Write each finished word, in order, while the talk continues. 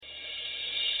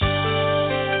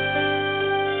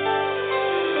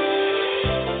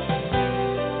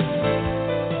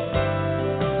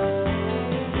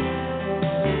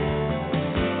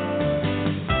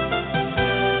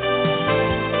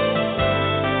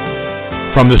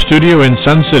From the studio in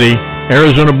Sun City,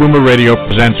 Arizona Boomer Radio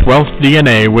presents Wealth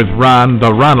DNA with Ron the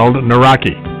Ronald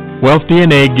Nawrocki. Wealth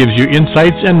DNA gives you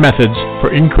insights and methods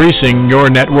for increasing your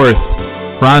net worth.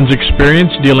 Ron's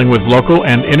experience dealing with local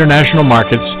and international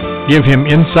markets give him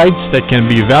insights that can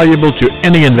be valuable to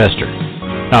any investor.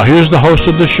 Now here's the host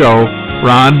of the show,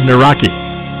 Ron Nawrocki.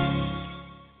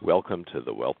 Welcome to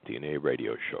the Wealth DNA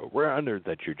Radio Show. We're honored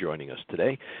that you're joining us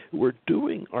today. We're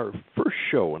doing our first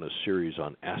show in a series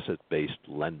on asset-based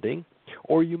lending,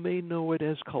 or you may know it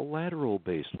as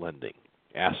collateral-based lending.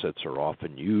 Assets are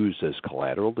often used as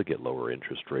collateral to get lower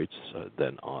interest rates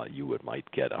than you might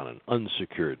get on an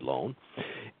unsecured loan.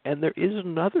 And there is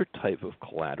another type of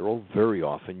collateral very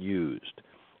often used.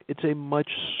 It's a much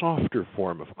softer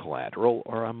form of collateral,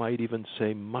 or I might even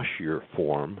say mushier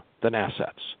form than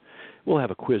assets. We'll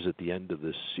have a quiz at the end of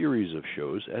this series of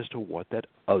shows as to what that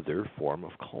other form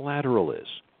of collateral is.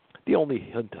 The only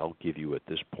hint I'll give you at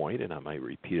this point, and I might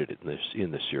repeat it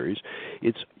in this series,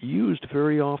 it's used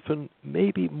very often,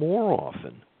 maybe more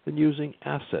often, than using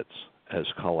assets as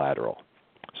collateral.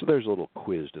 So there's a little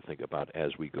quiz to think about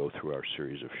as we go through our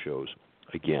series of shows,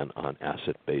 again, on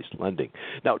asset-based lending.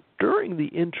 Now, during the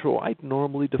intro, I'd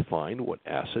normally define what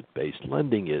asset-based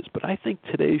lending is, but I think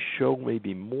today's show may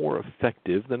be more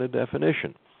effective than a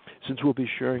definition, since we'll be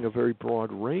sharing a very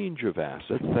broad range of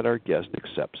assets that our guest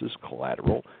accepts as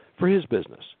collateral for his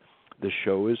business. The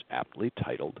show is aptly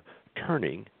titled,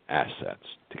 Turning Assets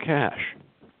to Cash.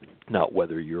 Now,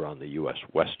 whether you're on the U.S.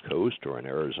 West Coast or in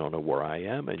Arizona where I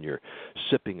am and you're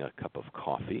sipping a cup of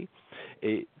coffee,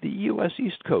 the U.S.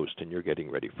 East Coast and you're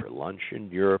getting ready for lunch in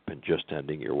Europe and just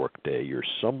ending your workday, you're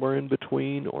somewhere in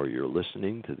between, or you're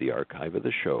listening to the archive of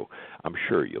the show, I'm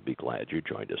sure you'll be glad you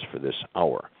joined us for this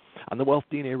hour. On the Wealth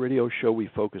DNA Radio Show, we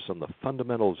focus on the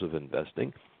fundamentals of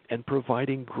investing and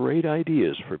providing great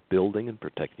ideas for building and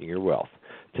protecting your wealth.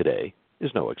 Today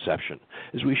is no exception,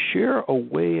 as we share a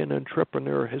way an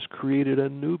entrepreneur has created a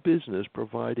new business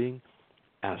providing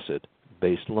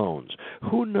asset-based loans.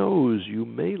 Who knows, you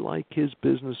may like his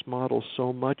business model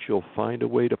so much you'll find a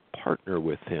way to partner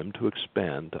with him to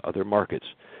expand to other markets.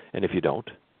 And if you don't,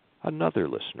 another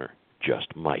listener just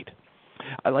might.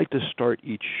 I like to start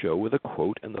each show with a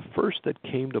quote, and the first that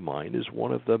came to mind is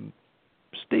one of the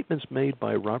statements made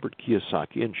by Robert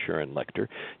Kiyosaki and Sharon Lechter.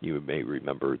 You may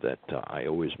remember that I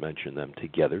always mention them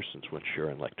together, since when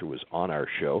Sharon Lechter was on our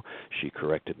show, she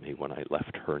corrected me when I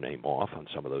left her name off on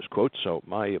some of those quotes. So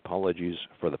my apologies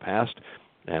for the past,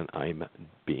 and I'm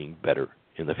being better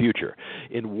in the future.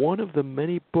 In one of the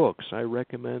many books I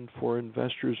recommend for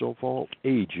investors of all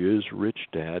ages, Rich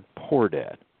Dad, Poor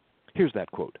Dad. Here's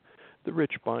that quote. The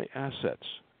rich buy assets.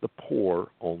 The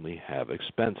poor only have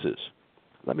expenses.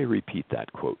 Let me repeat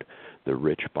that quote. The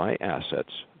rich buy assets.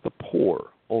 The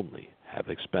poor only have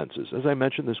expenses. As I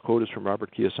mentioned, this quote is from Robert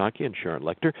Kiyosaki and Sharon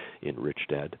Lechter in Rich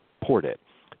Dad, Poor Dad.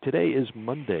 Today is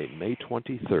Monday, May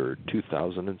 23rd,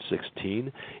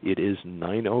 2016. It is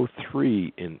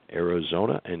 9:03 in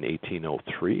Arizona and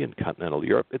 18:03 in continental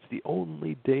Europe. It's the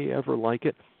only day ever like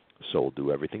it, so we'll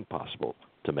do everything possible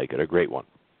to make it a great one.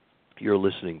 You're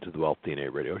listening to the Wealth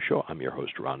DNA Radio Show. I'm your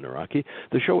host, Ron Nawrocki.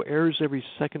 The show airs every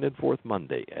second and fourth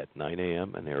Monday at 9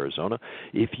 a.m. in Arizona.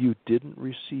 If you didn't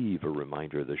receive a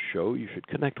reminder of the show, you should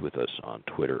connect with us on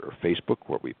Twitter or Facebook,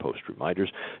 where we post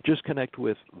reminders. Just connect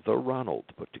with The Ronald,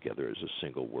 put together as a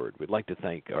single word. We'd like to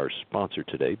thank our sponsor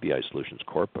today, BI Solutions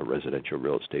Corp., a residential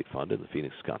real estate fund in the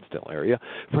Phoenix-Scottsdale area,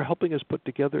 for helping us put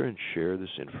together and share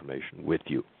this information with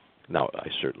you. Now, I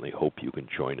certainly hope you can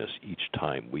join us each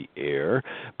time we air,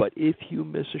 but if you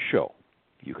miss a show,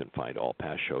 you can find all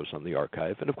past shows on the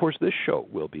archive, and of course this show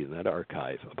will be in that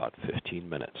archive about 15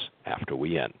 minutes after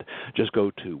we end. Just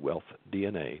go to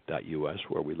wealthdna.us,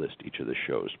 where we list each of the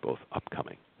shows, both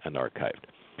upcoming and archived.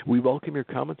 We welcome your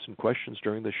comments and questions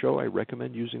during the show. I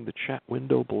recommend using the chat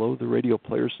window below the radio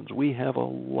player, since we have a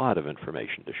lot of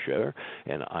information to share,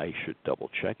 and I should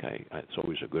double-check. It's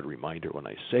always a good reminder when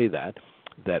I say that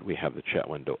we have the chat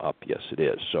window up. Yes, it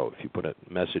is. So if you put a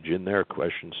message in there,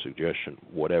 question, suggestion,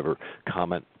 whatever,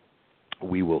 comment,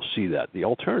 we will see that. The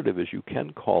alternative is you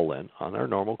can call in on our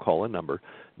normal call-in number,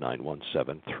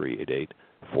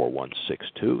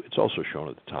 917-388-4162. It's also shown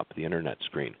at the top of the Internet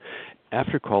screen.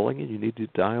 After calling in, you need to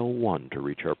dial 1 to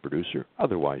reach our producer.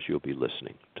 Otherwise, you'll be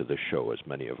listening to the show, as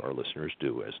many of our listeners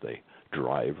do as they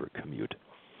drive or commute.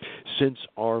 Since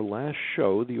our last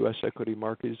show, the U.S. equity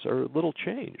markets are a little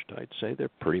changed. I'd say they're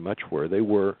pretty much where they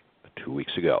were 2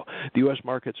 weeks ago. The U.S.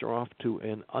 markets are off to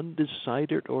an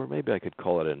undecided, or maybe I could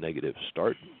call it a negative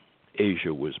start.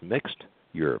 Asia was mixed.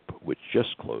 Europe, which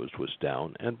just closed, was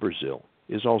down, and Brazil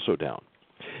is also down.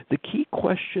 The key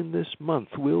question this month,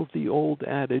 will the old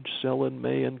adage, sell in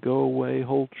May and go away,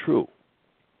 hold true?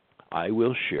 I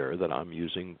will share that I'm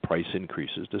using price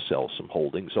increases to sell some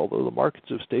holdings, although the markets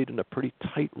have stayed in a pretty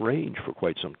tight range for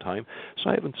quite some time, so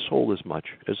I haven't sold as much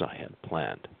as I had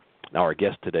planned. Now, our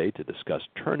guest today to discuss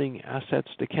turning assets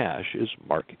to cash is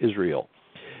Marc Israel,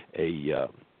 a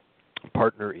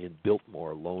partner in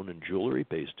Biltmore Loan Jewelry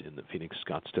based in the Phoenix,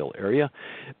 Scottsdale area.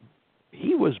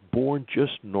 He was born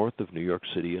just north of New York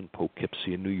City in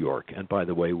Poughkeepsie, New York, and by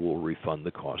the way, we'll refund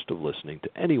the cost of listening to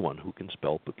anyone who can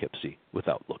spell Poughkeepsie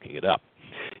without looking it up.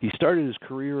 He started his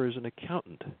career as an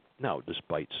accountant. Now,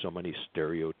 despite so many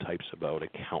stereotypes about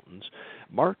accountants,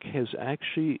 Marc has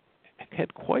actually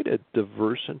had quite a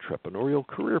diverse entrepreneurial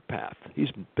career path. He's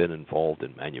been involved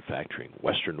in manufacturing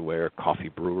Western wear, coffee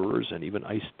brewers, and even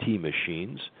iced tea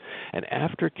machines. And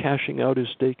after cashing out his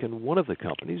stake in one of the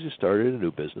companies, he started a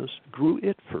new business, grew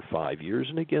it for 5 years,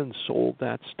 and again sold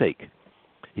that stake.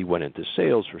 He went into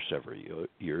sales for several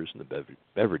years in the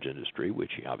beverage industry,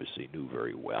 which he obviously knew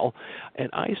very well. And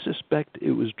I suspect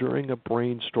it was during a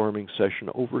brainstorming session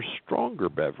over stronger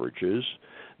beverages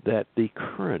that the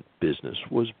current business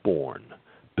was born,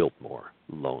 Biltmore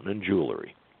Loan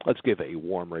Jewelry. Let's give a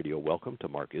warm radio welcome to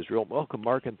Marc Israel. Welcome,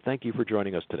 Marc, and thank you for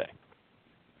joining us today.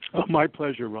 Oh, my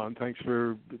pleasure, Ron. Thanks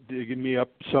for digging me up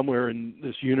somewhere in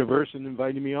this universe and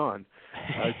inviting me on.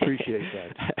 I appreciate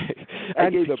that. I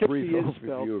gave a brief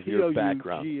overview of your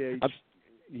background.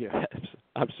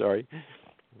 I'm sorry.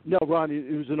 No, Ron,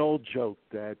 it was an old joke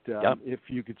that if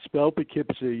you could spell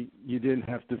Poughkeepsie, you didn't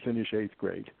have to finish 8th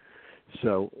grade.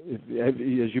 So, as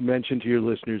you mentioned to your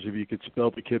listeners, if you could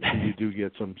spell Poughkeepsie, you do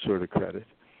get some sort of credit.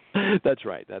 That's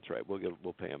right.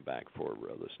 We'll pay them back for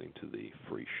listening to the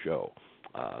free show.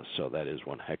 So that is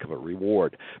one heck of a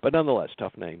reward. But nonetheless,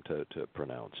 tough name to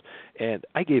pronounce. And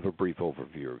I gave a brief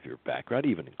overview of your background,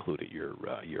 even included your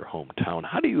hometown.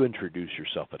 How do you introduce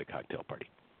yourself at a cocktail party?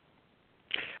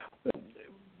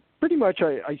 Pretty much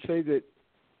I say that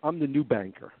I'm the new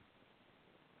banker.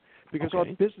 Because our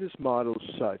business model is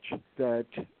such that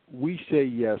we say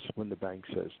yes when the bank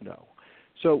says no.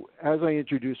 So as I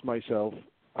introduce myself,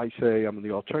 I say I'm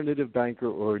the alternative banker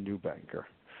or a new banker.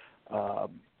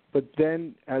 But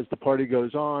then as the party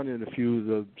goes on and a few of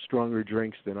the stronger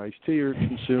drinks than iced tea are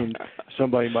consumed,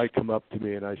 somebody might come up to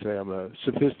me and I say I'm a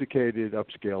sophisticated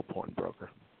upscale pawnbroker.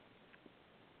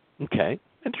 Okay.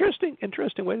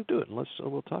 Interesting way to do it.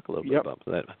 We'll talk a little bit about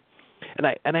that.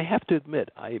 And I have to admit,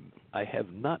 I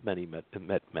have not met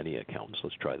many accountants,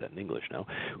 let's try that in English now,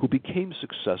 who became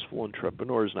successful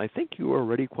entrepreneurs, and I think you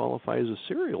already qualify as a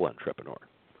serial entrepreneur.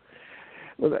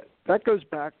 Well, that goes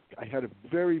back. I had a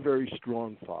very, very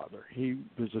strong father. He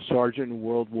was a sergeant in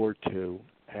World War II,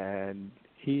 and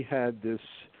he had this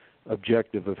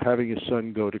objective of having his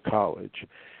son go to college,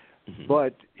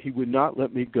 but he would not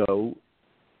let me go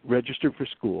register for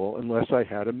school unless I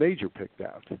had a major picked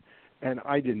out. And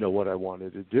I didn't know what I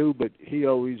wanted to do, but he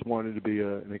always wanted to be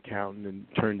an accountant, and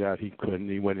turned out he couldn't.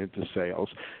 He went into sales.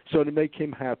 So to make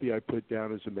him happy, I put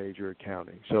down as a major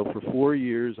accounting. So for 4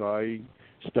 years, I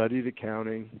studied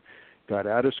accounting, got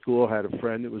out of school, had a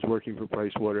friend that was working for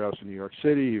Price Waterhouse in New York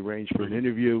City. He arranged for an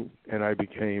interview, and I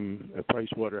became a Price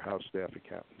Waterhouse staff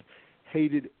accountant.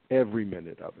 Hated every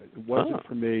minute of it. It wasn't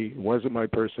for me. It wasn't my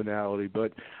personality,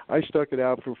 but I stuck it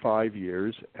out for 5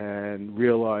 years and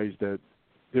realized that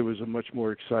there was a much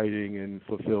more exciting and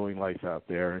fulfilling life out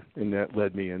there, and that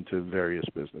led me into various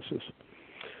businesses.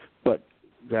 But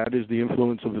that is the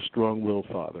influence of a strong-willed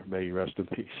father. May he rest in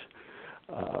peace.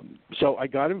 So I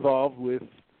got involved with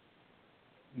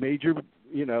major,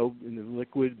 in the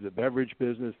liquid, the beverage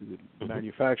business, the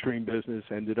manufacturing business.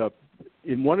 Ended up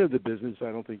in one of the businesses,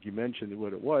 I don't think you mentioned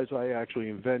what it was, I actually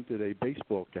invented a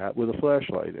baseball cap with a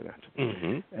flashlight in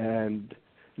it. And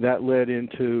that led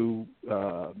into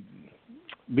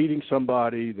meeting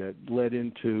somebody that led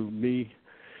into me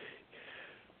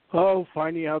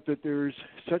finding out that there's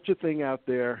such a thing out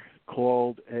there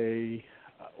called a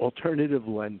alternative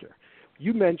lender.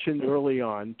 You mentioned early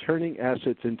on turning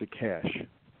assets into cash.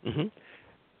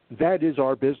 That is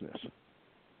our business.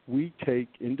 We take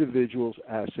individuals'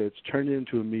 assets, turn it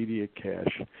into immediate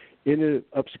cash in an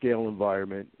upscale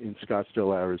environment in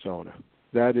Scottsdale, Arizona.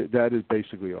 That is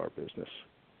basically our business.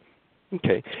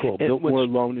 Okay. It's called Biltmore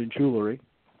Loan Jewelry.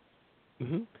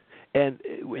 And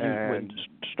when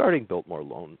starting Biltmore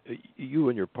Loan, you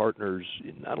and your partners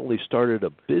not only started a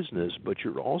business, but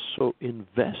you're also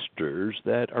investors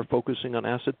that are focusing on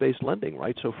asset-based lending,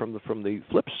 right? So from the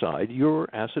flip side, you're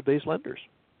asset-based lenders.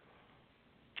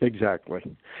 Exactly.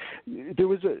 There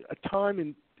was a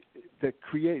time there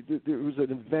was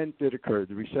an event that occurred,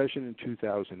 the recession in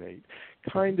 2008,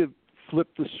 kind of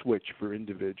flipped the switch for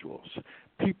individuals.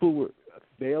 People were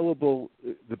available.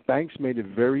 The banks made it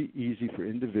very easy for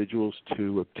individuals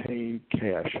to obtain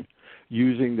cash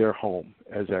using their home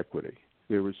as equity.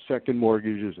 There were second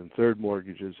mortgages and third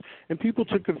mortgages, and people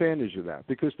took advantage of that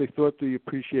because they thought the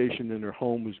appreciation in their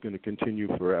home was going to continue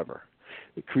forever.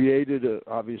 It created,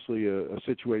 obviously, a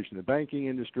situation in the banking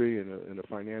industry and a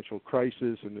financial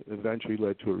crisis, and eventually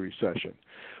led to a recession.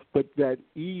 But that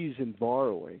ease in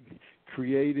borrowing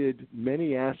created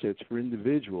many assets for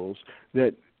individuals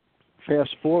that,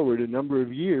 fast forward a number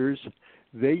of years,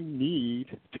 they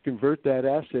need to convert that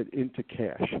asset into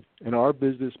cash. And our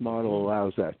business model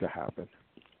allows that to happen.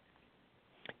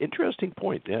 Interesting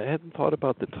point. I hadn't thought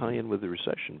about the tie-in with the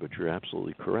recession, but you're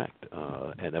absolutely correct.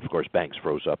 And, of course, banks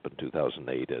froze up in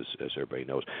 2008, as everybody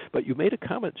knows. But you made a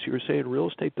comment. So you were saying real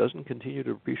estate doesn't continue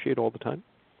to appreciate all the time?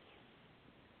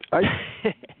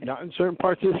 Not in certain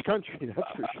parts of this country,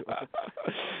 that's for sure.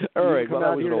 All right. You come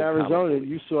out here in Arizona, and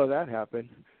you saw that happen.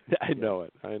 I know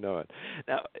it.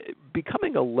 Now,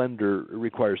 becoming a lender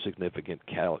requires significant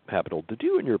capital. Did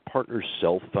you and your partners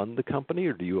self-fund the company,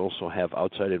 or do you also have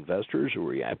outside investors, or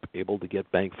were you able to get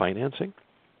bank financing?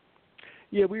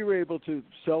 Yeah, we were able to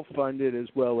self-fund it, as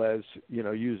well as,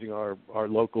 using our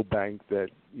local bank that,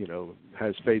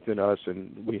 has faith in us,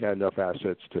 and we had enough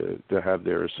assets to have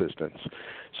their assistance.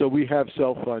 So we have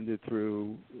self-funded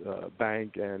through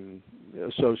bank and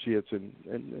associates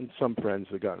and some friends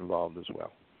that got involved as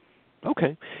well.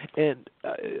 Okay. And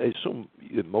I assume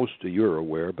you're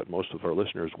aware, but most of our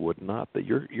listeners would not, that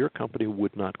your company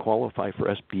would not qualify for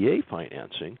SBA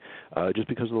financing just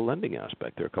because of the lending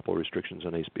aspect. There are a couple of restrictions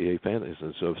on SBA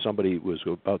financing. So if somebody was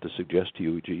about to suggest to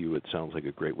you, gee, it sounds like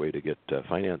a great way to get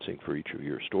financing for each of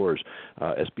your stores,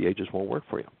 SBA just won't work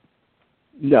for you.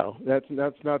 No, that's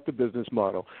not the business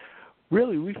model.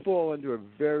 Really, we fall under a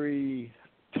very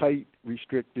tight,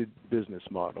 restricted business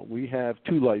model. We have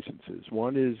two licenses.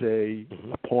 One is a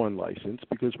pawn license,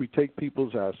 because we take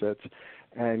people's assets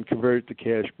and convert it to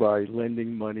cash by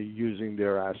lending money using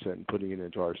their asset and putting it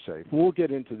into our safe. We'll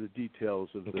get into the details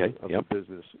of the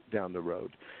business down the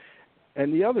road.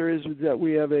 And the other is that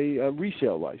we have a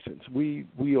resale license. We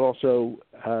also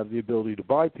have the ability to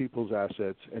buy people's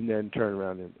assets and then turn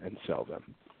around and sell them.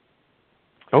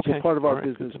 Okay. So part of our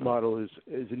business model is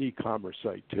an e-commerce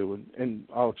site, too, and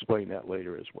I'll explain that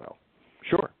later as well.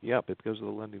 Sure. Yeah, but because of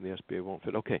the lending, the SBA won't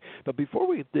fit. Okay. But before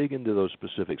we dig into those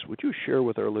specifics, would you share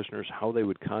with our listeners how they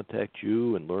would contact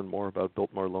you and learn more about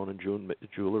Biltmore Loan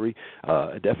Jewelry?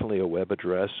 Definitely a web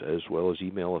address as well as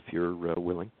email if you're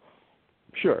willing.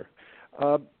 Sure.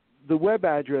 The web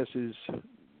address is,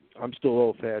 I'm still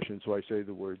old-fashioned, so I say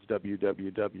the words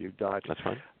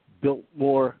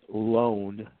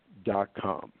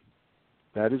www.biltmoreloan.com.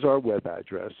 That is our web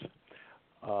address.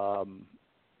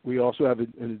 We also have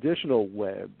an additional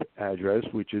web address,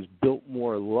 which is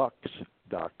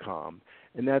biltmorelux.com,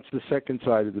 and that's the second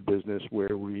side of the business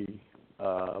where we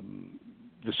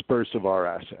disperse of our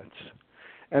assets.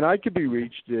 And I could be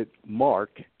reached at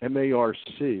Marc,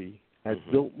 M-A-R-C, at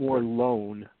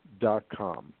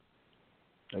biltmoreloan.com.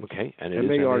 Okay, and it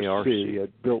is M-A-R-C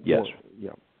at Biltmore. Yes.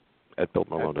 Yeah. At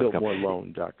biltmoreloan.com.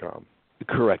 biltmoreloan.com.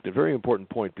 Correct. A very important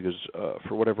point, because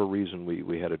for whatever reason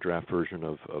we had a draft version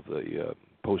of the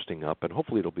posting up, and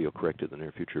hopefully it'll be corrected in the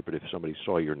near future, but if somebody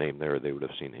saw your name there, they would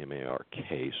have seen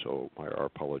M-A-R-K, so our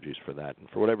apologies for that. And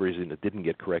for whatever reason, it didn't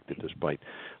get corrected, despite,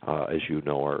 as you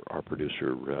know, our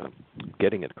producer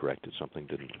getting it corrected. Something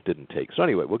didn't take. So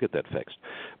anyway, we'll get that fixed.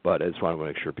 But I just want to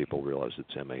make sure people realize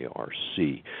it's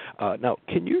M-A-R-C. Now,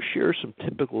 can you share some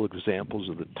typical examples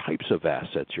of the types of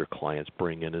assets your clients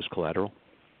bring in as collateral?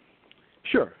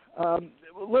 Sure.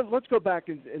 Let's go back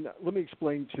and let me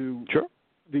explain to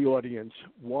the audience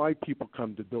why people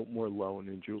come to Biltmore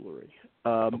Loan Jewelry.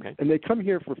 Okay. And they come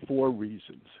here for four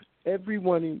reasons.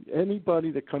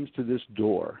 Anybody that comes to this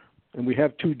door, and we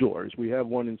have two doors. We have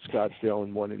one in Scottsdale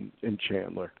and one in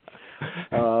Chandler.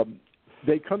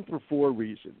 They come for four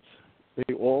reasons.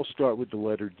 They all start with the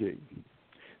letter D.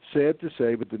 Sad to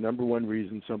say, but the number one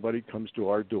reason somebody comes to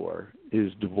our door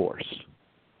is divorce.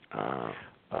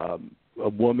 A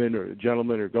woman or a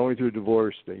gentleman are going through a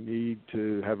divorce. They need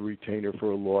to have a retainer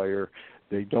for a lawyer.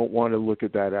 They don't want to look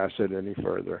at that asset any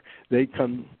further. They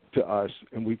come to us,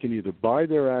 and we can either buy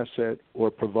their asset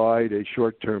or provide a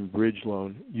short-term bridge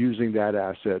loan using that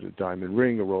asset, a diamond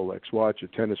ring, a Rolex watch, a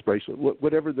tennis bracelet,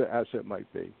 whatever the asset might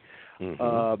be,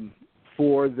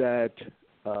 for that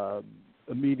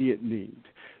immediate need.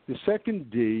 The second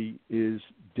D is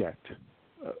debt.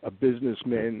 A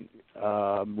businessman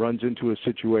runs into a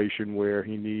situation where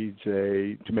he needs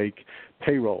to make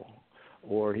payroll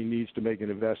or he needs to make an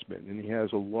investment and he has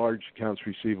a large accounts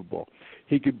receivable,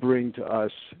 he could bring to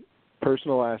us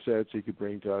personal assets. He could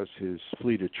bring to us his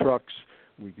fleet of trucks.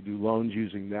 We could do loans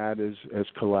using that as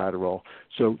collateral.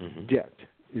 So debt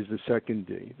is the second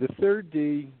D. The third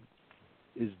D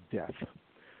is death.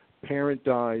 Parent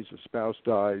dies, a spouse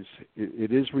dies.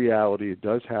 It is reality. It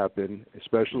does happen,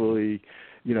 especially,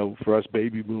 for us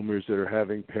baby boomers that are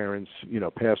having parents,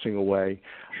 passing away.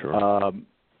 Sure.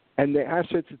 And the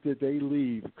assets that they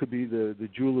leave, it could be the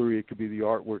jewelry, it could be the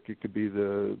artwork, it could be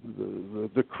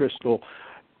the crystal.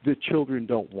 The children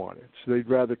don't want it, so they'd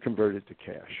rather convert it to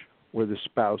cash. Or the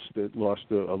spouse that lost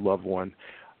a loved one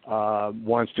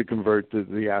wants to convert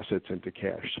the assets into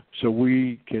cash. So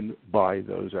we can buy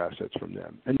those assets from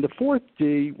them. And the fourth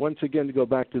D, once again, to go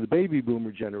back to the baby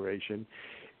boomer generation,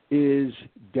 is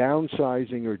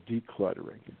downsizing or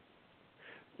decluttering.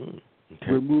 Okay.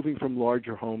 We're moving from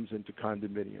larger homes into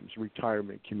condominiums,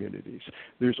 retirement communities.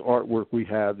 There's artwork we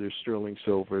have. There's sterling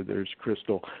silver. There's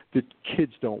crystal. The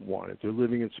kids don't want it. They're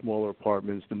living in smaller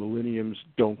apartments. The millenniums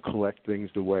don't collect things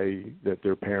the way that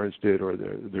their parents did or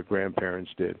their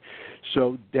grandparents did.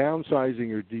 So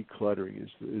downsizing or decluttering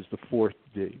is the fourth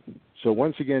D. So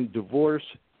once again, divorce,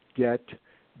 debt,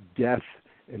 death,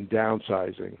 and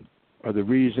downsizing are the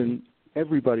reason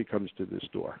everybody comes to this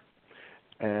door.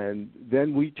 And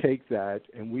then we take that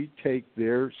and we take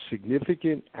their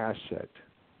significant asset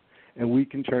and we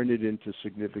can turn it into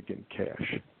significant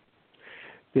cash.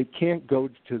 They can't go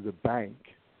to the bank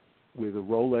with a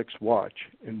Rolex watch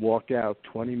and walk out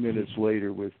 20 minutes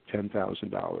later with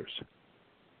 $10,000.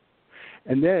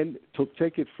 And then to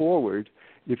take it forward,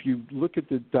 if you look at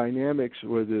the dynamics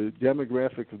or the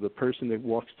demographic of the person that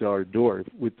walks to our door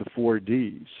with the 4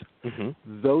 Ds,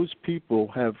 those people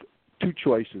have two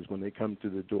choices when they come to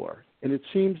the door. And it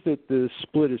seems that the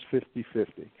split is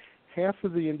 50-50. Half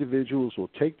of the individuals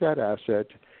will take that asset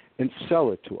and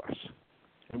sell it to us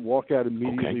and walk out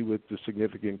immediately with the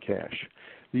significant cash.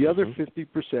 The other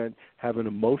 50% have an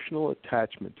emotional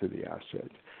attachment to the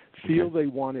asset, feel they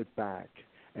want it back,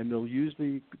 and they'll use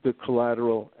the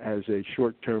collateral as a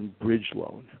short-term bridge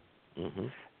loan.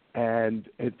 And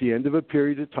at the end of a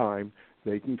period of time,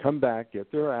 they can come back,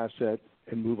 get their asset,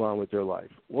 and move on with their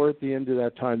life. Or at the end of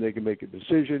that time, they can make a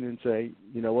decision and say,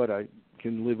 you know what, I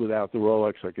can live without the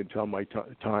Rolex. I can tell my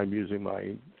time using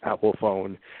my Apple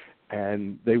phone,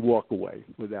 and they walk away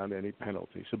without any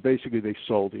penalty. So basically, they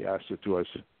sold the asset to us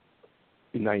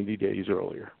 90 days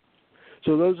earlier.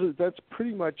 So that's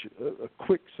pretty much a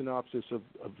quick synopsis of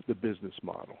the business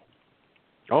model.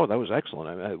 Oh, that was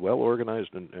excellent. Well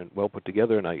organized and well put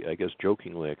together. And I guess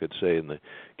jokingly, I could say in the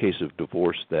case of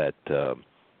divorce that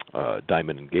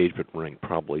diamond engagement ring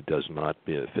probably does not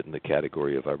fit in the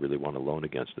category of I really want a loan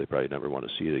against. They probably never want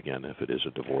to see it again if it is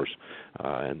a divorce,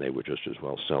 and they would just as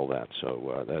well sell that.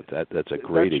 So that's a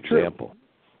great example.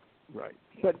 Right.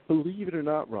 But believe it or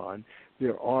not, Ron,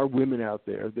 there are women out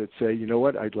there that say, you know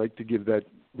what, I'd like to give that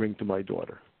ring to my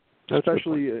daughter. That's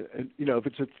especially, if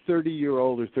it's a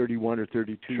 30-year-old or 31 or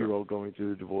 32-year-old going through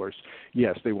the divorce,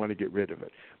 yes, they want to get rid of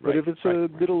it. But if it's a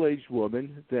middle-aged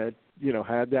woman that,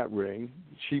 had that ring,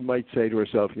 she might say to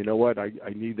herself, you know what, I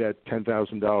need that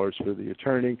 $10,000 for the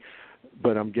attorney,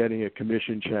 but I'm getting a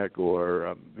commission check or,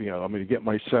 I'm going to get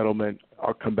my settlement.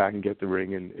 I'll come back and get the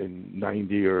ring in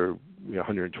 90 or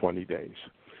 120 days.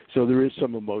 So there is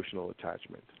some emotional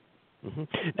attachment.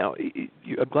 Now,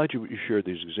 I'm glad you shared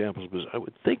these examples because I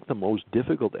would think the most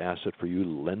difficult asset for you to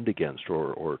lend against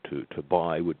or to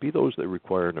buy would be those that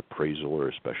require an appraisal or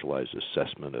a specialized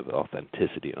assessment of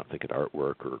authenticity. I'm thinking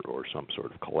artwork or some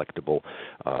sort of collectible,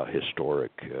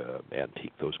 historic,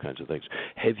 antique, those kinds of things.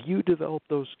 Have you developed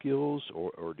those skills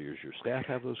or does your staff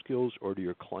have those skills or do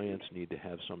your clients need to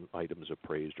have some items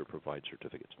appraised or provide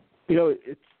certificates?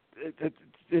 It's an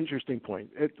interesting point.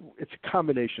 It's a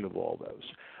combination of all those.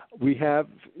 We have,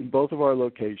 in both of our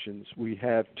locations, we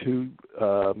have 2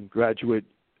 graduate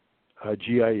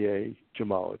GIA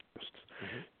gemologists.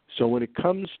 So when it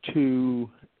comes to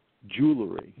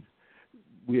jewelry,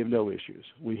 we have no issues.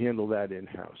 We handle that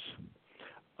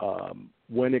in-house.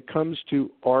 When it comes to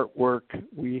artwork,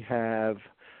 we have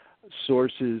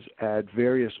sources at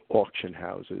various auction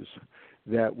houses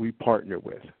that we partner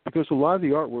with. Because a lot of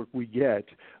the artwork we get,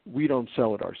 we don't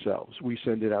sell it ourselves. We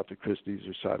send it out to Christie's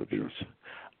or Sotheby's.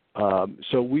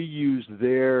 So we use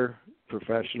their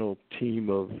professional team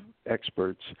of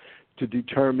experts to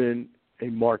determine a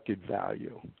market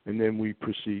value, and then we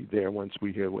proceed there once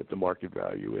we hear what the market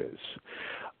value is.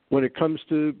 When it comes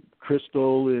to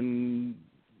crystal and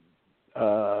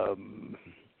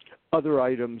other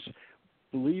items,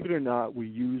 believe it or not, we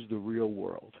use the real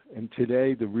world. And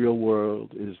today the real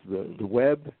world is the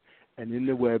web and in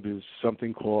the web is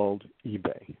something called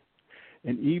eBay.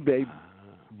 And eBay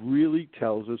really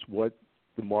tells us what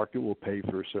the market will pay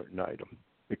for a certain item.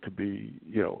 It could be,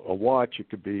 a watch. It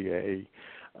could be a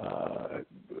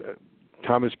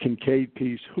Thomas Kincaid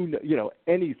piece.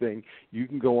 Anything. You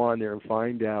can go on there and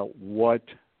find out what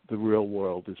the real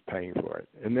world is paying for it.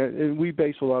 And we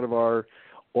base a lot of our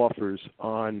offers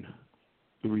on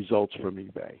the results from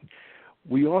eBay.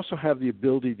 We also have the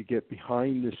ability to get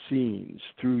behind the scenes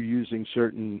through using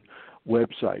certain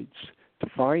websites to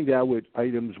find out what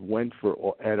items went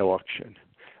for at auction.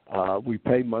 We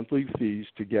pay monthly fees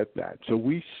to get that. So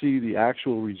we see the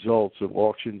actual results of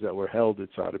auctions that were held at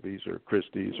Sotheby's or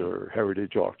Christie's or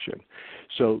Heritage Auction.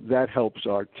 So that helps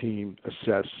our team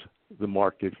assess the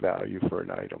market value for an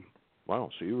item.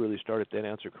 Wow, so you really started that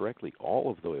answer correctly.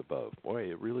 All of the above.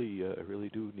 Boy, it really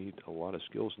do need a lot of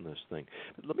skills in this thing.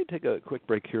 But let me take a quick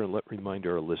break here and remind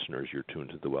our listeners you're tuned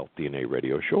to the Wealth DNA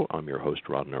Radio Show. I'm your host,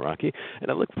 Ron Nawrocki, and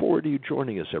I look forward to you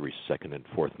joining us every second and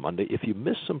fourth Monday. If you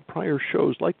missed some prior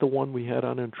shows like the one we had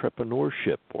on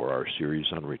entrepreneurship or our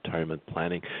series on retirement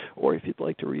planning, or if you'd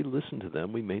like to re-listen to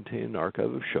them, we maintain an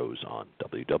archive of shows on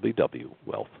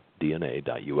www.wealth.com.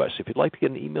 DNA.us. If you'd like to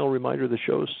get an email reminder of the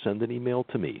shows, send an email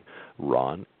to me,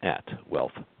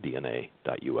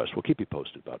 ron@wealthdna.us. We'll keep you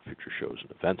posted about future shows and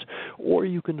events. Or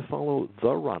you can follow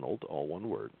The Ronald, all one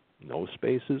word, no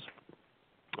spaces,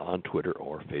 on Twitter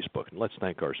or Facebook. And let's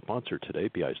thank our sponsor today,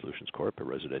 BI Solutions Corp., a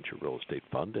residential real estate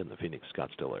fund in the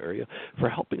Phoenix-Scottsdale area, for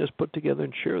helping us put together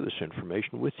and share this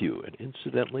information with you. And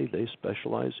incidentally, they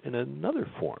specialize in another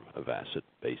form of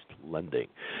asset-based lending.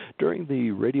 During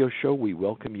the radio show, we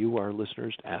welcome you, our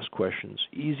listeners, to ask questions.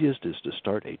 Easiest is to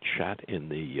start a chat in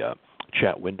the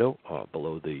chat window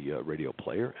below the radio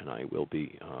player, and I will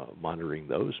be monitoring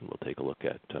those, and we'll take a look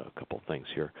at a couple things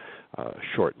here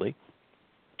shortly.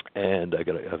 And I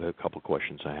have a couple of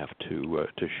questions I have to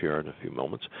share in a few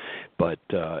moments. But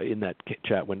in that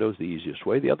chat window is the easiest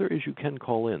way. The other is you can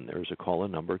call in. There's a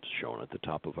call-in number. It's shown at the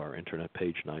top of our internet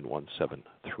page,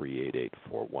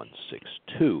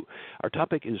 917-388-4162. Our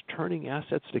topic is turning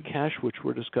assets to cash, which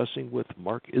we're discussing with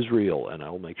Marc Israel, and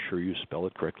I'll make sure you spell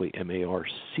it correctly,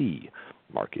 M-A-R-C.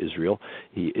 Marc Israel.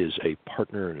 He is a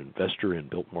partner and investor in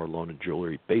Biltmore Loan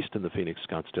Jewelry based in the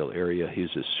Phoenix-Scottsdale area.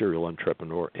 He's a serial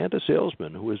entrepreneur and a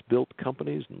salesman who has built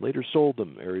companies and later sold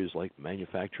them, areas like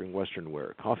manufacturing Western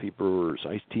wear, coffee brewers,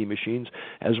 iced tea machines,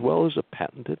 as well as a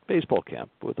patented baseball cap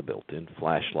with a built-in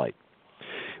flashlight.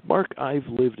 Marc, I've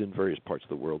lived in various parts of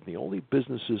the world, and the only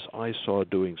businesses I saw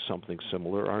doing something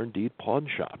similar are indeed pawn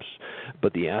shops.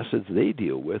 But the assets they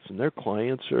deal with and their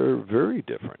clients are very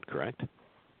different, correct?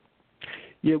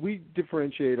 Yeah, we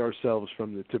differentiate ourselves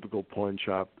from the typical pawn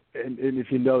shop. And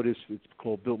if you notice, it's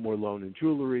called Biltmore Loan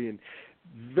Jewelry, and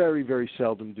very, very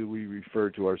seldom do we refer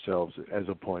to ourselves as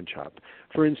a pawn shop.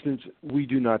 For instance, we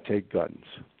do not take guns.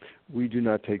 We do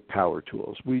not take power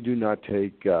tools. We do not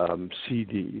take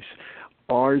CDs.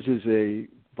 Ours is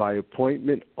by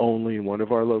appointment only in one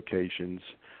of our locations.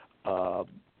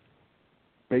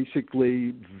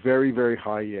 Basically, very, very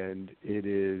high-end. It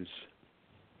is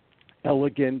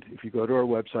elegant. If you go to our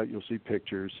website, you'll see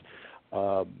pictures.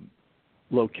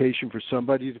 Location for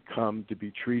somebody to come to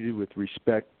be treated with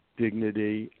respect,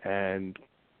 dignity, and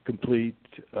complete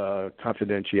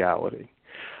confidentiality.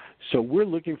 So we're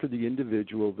looking for the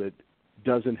individual that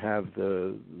doesn't have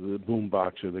the boom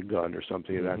box or the gun or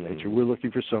something of that nature. We're looking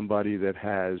for somebody that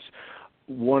has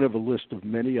one of a list of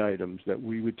many items that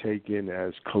we would take in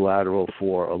as collateral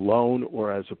for a loan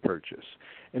or as a purchase.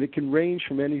 And it can range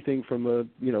from anything from a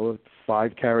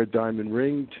 5-carat diamond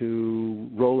ring to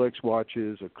Rolex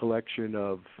watches, a collection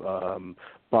of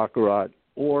Baccarat,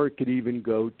 or it could even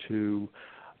go to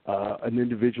an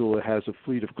individual that has a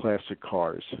fleet of classic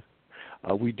cars.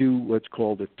 We do what's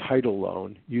called a title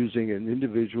loan using an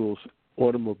individual's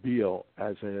automobile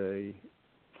as a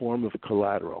form of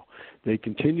collateral. They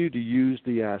continue to use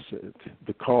the asset,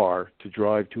 the car, to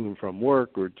drive to and from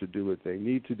work or to do what they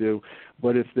need to do.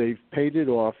 But if they've paid it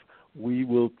off, we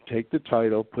will take the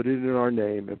title, put it in our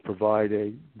name, and provide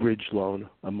a bridge loan,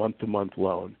 a month-to-month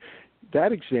loan.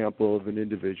 That example of an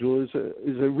individual is a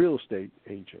real estate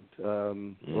agent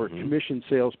or a commission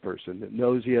salesperson that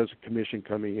knows he has a commission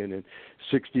coming in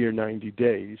 60 or 90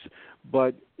 days,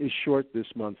 but is short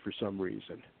this month for some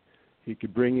reason. He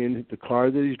could bring in the car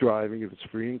that he's driving if it's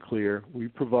free and clear. We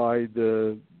provide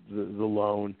the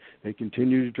loan. They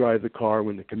continue to drive the car.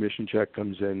 When the commission check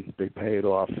comes in, they pay it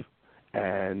off,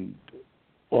 and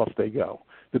off they go.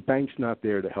 The bank's not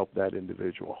there to help that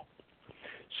individual.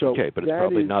 So okay, but it's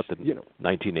probably is, not the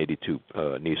 1982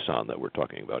 Nissan that we're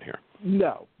talking about here.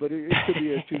 No, but it could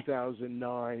be a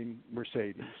 2009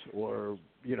 Mercedes or,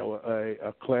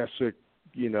 a classic,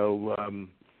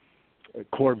 a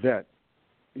Corvette,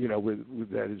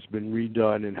 that has been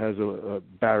redone and has a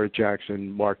Barrett-Jackson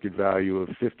market value of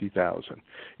 $50,000.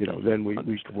 Then we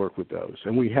could work with those,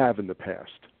 and we have in the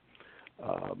past.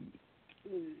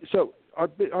 So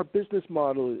our business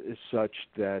model is such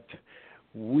that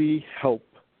we help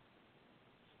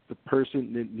the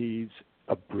person that needs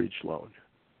a bridge loan.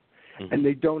 Mm-hmm. And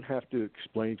they don't have to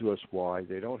explain to us why.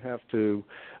 They don't have to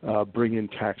bring in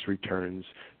tax returns.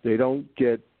 They don't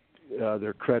get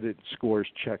their credit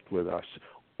scores checked with us.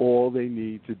 All they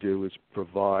need to do is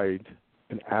provide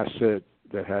an asset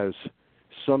that has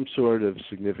some sort of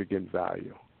significant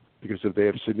value. Because if they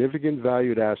have significant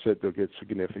valued asset, they'll get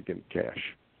significant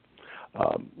cash.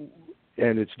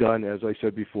 And it's done, as I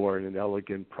said before, in an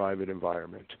elegant, private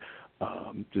environment.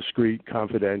 Discreet,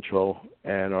 confidential,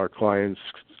 and our clients'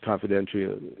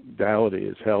 confidentiality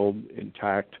is held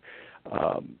intact.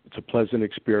 It's a pleasant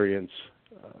experience,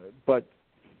 but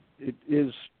it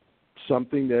is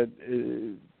something that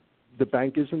the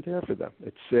bank isn't there for them.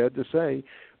 It's sad to say,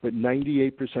 but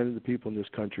 98% of the people in this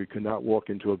country cannot walk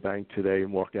into a bank today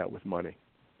and walk out with money.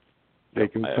 They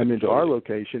can come into our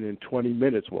location in 20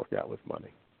 minutes, walk out with money.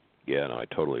 Yeah, no, I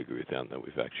totally agree with that. And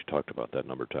we've actually talked about that a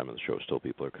number of times on the show. Still,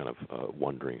 people are kind of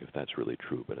wondering if that's really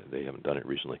true, but they haven't done it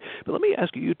recently. But let me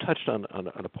ask you, you touched on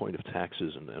a point of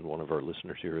taxes, and one of our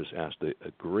listeners here has asked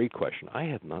a great question I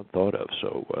had not thought of,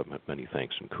 so many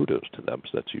thanks and kudos to them,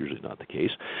 because that's usually not the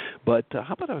case. But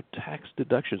how about a tax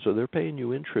deduction? So they're paying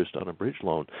you interest on a bridge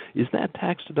loan. Is that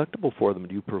tax deductible for them?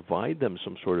 Do you provide them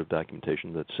some sort of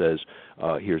documentation that says,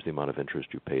 here's the amount of interest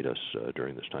you paid us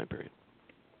during this time period?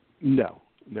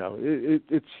 No,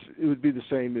 it would be the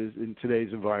same as in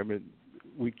today's environment.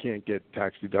 We can't get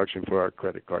tax deduction for our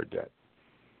credit card debt.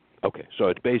 Okay, so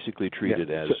it's basically treated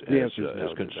as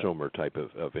consumer type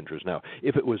of interest. Now,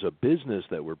 if it was a business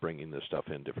that were bringing this stuff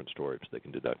in, different stories, they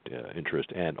can deduct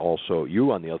interest, and also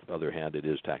you, on the other hand, it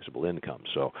is taxable income.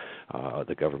 So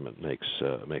the government makes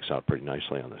out pretty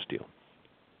nicely on this deal.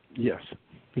 Yes.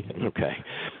 Okay.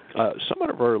 Some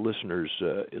of our listeners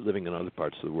living in other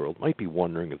parts of the world might be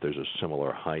wondering if there's a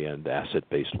similar high-end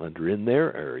asset-based lender in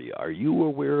their area. Are you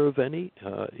aware of any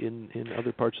in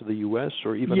other parts of the U.S.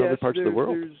 or even other parts of the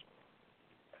world? There's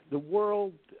the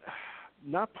world,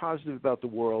 not positive about the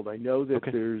world. I know that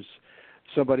there's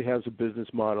somebody has a business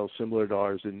model similar to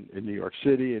ours in New York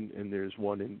City, and there's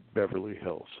one in Beverly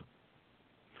Hills.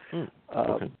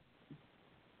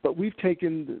 But we've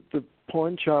taken the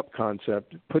pawn shop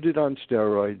concept, put it on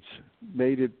steroids,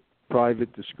 made it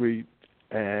private, discreet,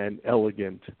 and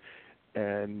elegant,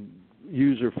 and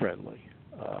user-friendly.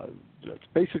 That's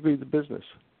basically the business.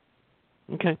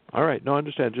 Okay, all right. No, I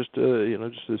understand. Just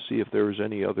to see if there was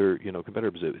any other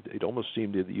competitors. It almost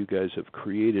seemed that you guys have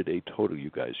created a total. You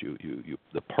guys, you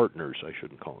the partners. I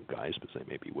shouldn't call them guys, but they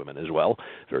may be women as well.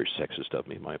 Very sexist of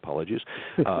me. My apologies.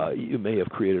 You may have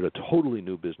created a totally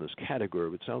new business category.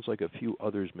 But it sounds like a few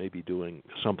others may be doing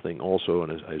something also,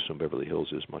 and I assume Beverly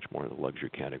Hills is much more in the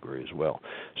luxury category as well.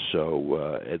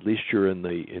 So at least you're in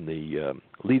the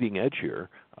leading edge here.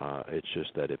 It's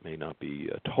just that it may not be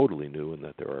totally new, and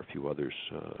that there are a few others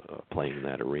playing in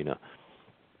that arena.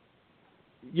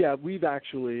 Yeah, we've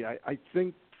actually, I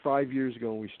think 5 years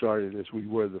ago when we started this, we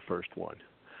were the first one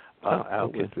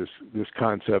out with this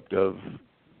concept of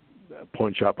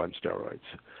pawn shop on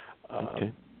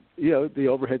steroids. The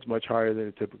overhead's much higher than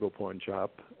a typical pawn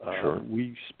shop. Sure.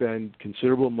 We spend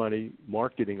considerable money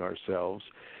marketing ourselves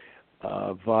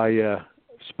via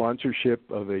sponsorship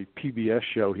of a PBS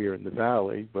show here in the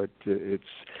Valley, but it's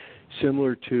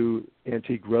similar to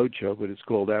Antique Roadshow, but it's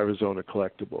called Arizona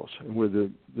Collectibles, and we're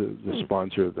the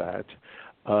sponsor of that.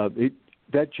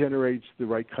 That generates the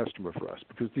right customer for us,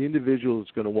 because the individual that's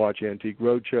going to watch Antique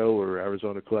Roadshow or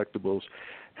Arizona Collectibles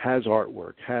has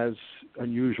artwork, has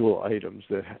unusual items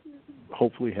that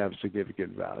hopefully have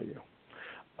significant value.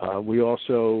 We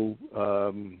also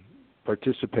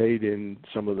participate in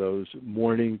some of those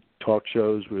morning talk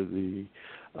shows where the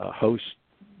hosts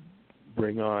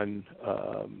bring on,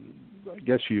 I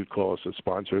guess you'd call us a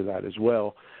sponsor of that as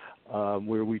well,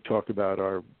 where we talk about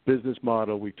our business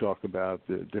model, we talk about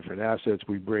the different assets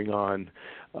we bring on,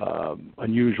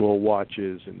 unusual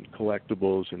watches and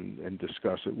collectibles, and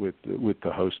discuss it with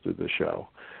the host of the show.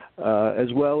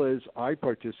 As well as I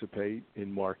participate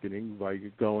in marketing by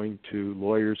going to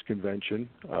lawyers' convention.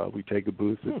 We take a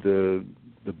booth at the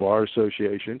Bar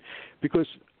Association because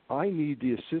I need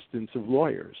the assistance of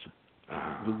lawyers.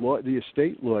 the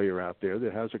estate lawyer out there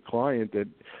that has a client that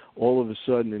all of a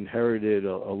sudden inherited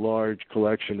a large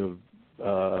collection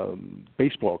of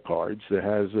baseball cards that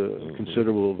has a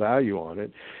considerable value on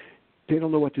it. They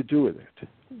don't know what to do with it.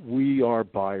 We are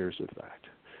buyers of that.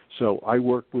 So I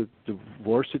work with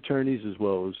divorce attorneys as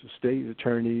well as estate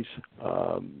attorneys.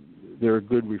 They're a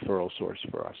good referral source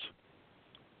for us.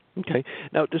 Okay.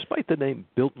 Now, despite the name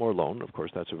Biltmore Loan, of course,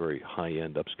 that's a very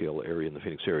high-end, upscale area in the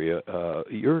Phoenix area,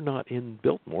 you're not in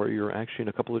Biltmore. You're actually in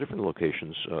a couple of different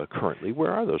locations currently.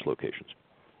 Where are those locations?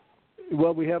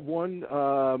 Well, we have one.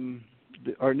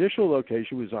 Our initial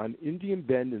location was on Indian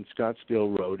Bend and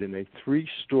Scottsdale Road in a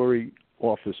 3-story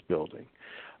office building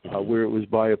where it was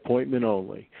by appointment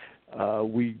only.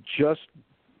 We just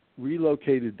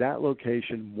relocated that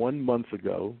location 1 month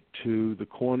ago to the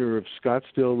corner of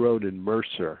Scottsdale Road and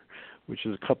Mercer, which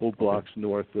is a couple blocks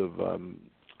north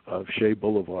of Shea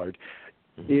Boulevard.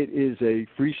 It is a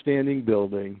freestanding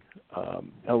building,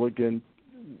 elegant,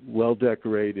 well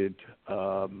decorated,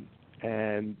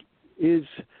 and is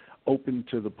open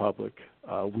to the public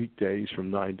weekdays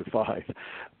from 9 to 5.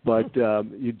 But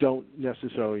you don't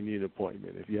necessarily need an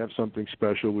appointment. If you have something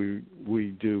special,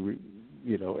 we do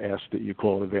ask that you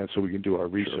call in advance so we can do our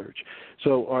research.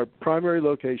 Sure. So our primary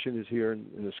location is here in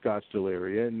the Scottsdale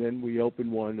area, and then we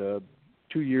opened one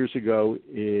 2 years ago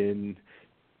in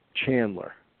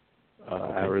Chandler,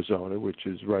 Arizona, which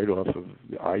is right off of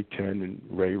the I-10 and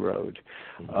Ray Road.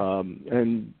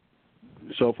 And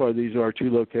so far, these are our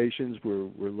 2 locations. We're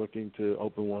looking to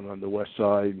open one on the west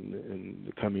side in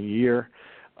the coming year.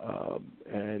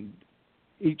 And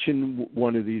each in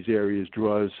one of these areas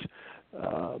draws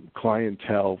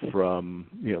clientele from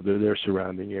their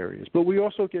surrounding areas. But we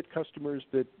also get customers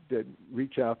that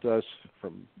reach out to us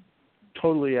from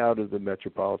totally out of the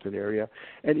metropolitan area,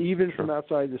 and even from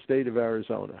outside the state of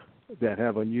Arizona, that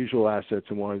have unusual assets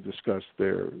and want to discuss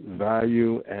their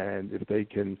value and if they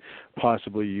can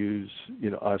possibly use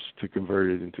us to convert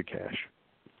it into cash.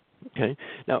 Okay.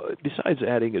 Now, besides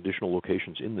adding additional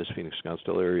locations in this Phoenix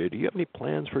Scottsdale area, do you have any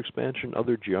plans for expansion,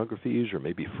 other geographies, or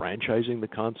maybe franchising the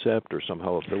concept, or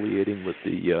somehow affiliating with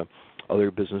the other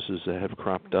businesses that have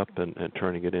cropped up and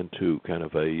turning it into kind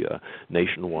of a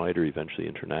nationwide or eventually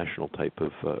international type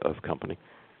of company?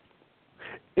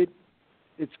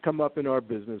 It's come up in our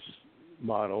business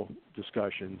model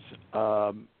discussions.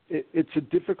 It's a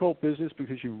difficult business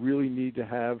because you really need to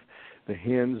have the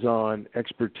hands-on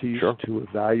expertise to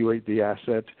evaluate the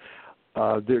asset.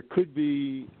 There could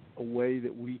be a way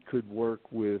that we could work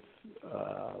with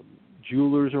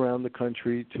jewelers around the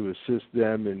country to assist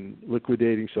them in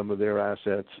liquidating some of their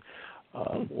assets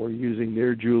or using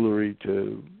their jewelry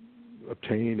to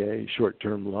obtain a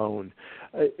short-term loan.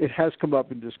 It has come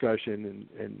up in discussion,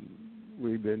 and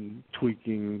we've been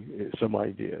tweaking some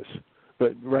ideas.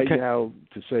 But right now,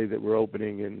 to say that we're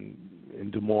opening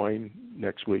in Des Moines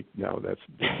next week, no, that's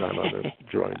not on the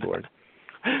drawing board.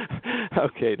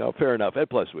 Okay, no, fair enough. And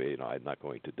plus, I'm not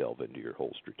going to delve into your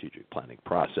whole strategic planning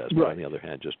process. But on the other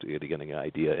hand, just to getting an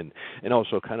idea, and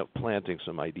also kind of planting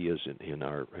some ideas in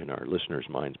our listeners'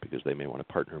 minds, because they may want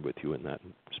to partner with you in that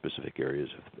specific areas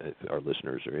if our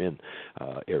listeners are in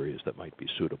areas that might be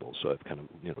suitable. So I've kind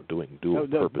of doing dual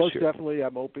purpose most here. Definitely,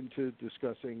 I'm open to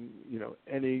discussing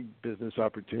any business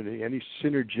opportunity, any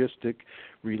synergistic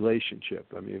relationship.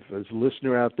 I mean, if there's a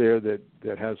listener out there that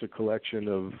has a collection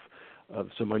of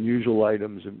some unusual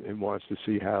items and wants to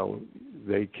see how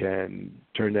they can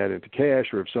turn that into cash,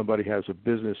 or if somebody has a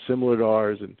business similar to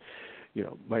ours and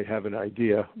might have an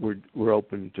idea, we're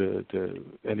open to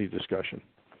any discussion.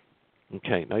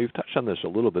 Okay. Now, you've touched on this a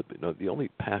little bit, but the only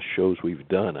past shows we've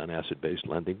done on asset-based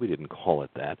lending, we didn't call it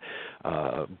that,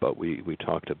 but we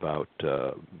talked about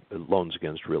loans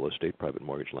against real estate, private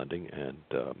mortgage lending, and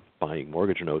buying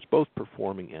mortgage notes, both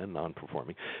performing and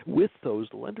non-performing. With those,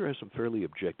 the lender has some fairly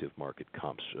objective market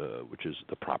comps, which is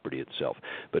the property itself.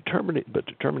 But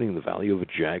determining the value of a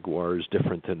Jaguar is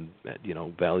different than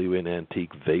value in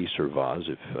antique vase or vase,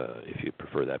 if you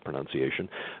prefer that pronunciation,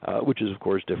 which is of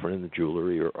course different in the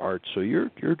jewelry or art. So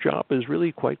your job is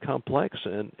really quite complex,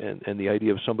 and the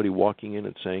idea of somebody walking in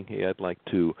and saying, "Hey, I'd like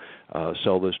to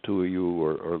sell this to you,"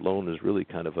 or loan is really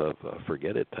kind of a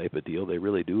forget it type of deal. They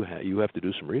really do. You have to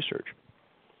do some research.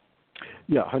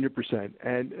 Yeah, 100%.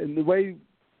 And the way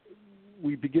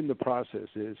we begin the process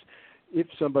is, if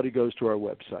somebody goes to our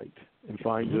website and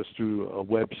finds us through a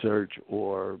web search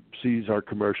or sees our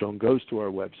commercial and goes to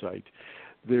our website,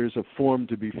 there's a form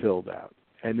to be filled out.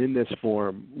 And in this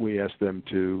form, we ask them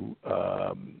to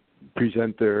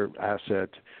present their asset,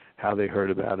 how they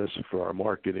heard about us for our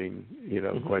marketing,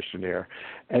 questionnaire,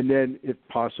 and then, if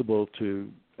possible, to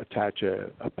attach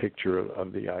a picture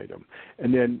of the item.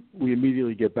 And then we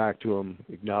immediately get back to them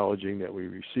acknowledging that we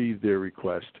received their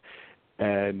request,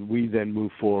 and we then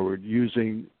move forward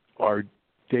using our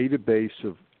database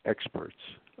of experts.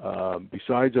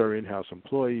 Besides our in-house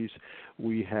employees,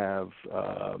 we have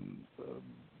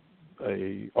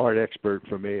a art expert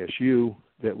from ASU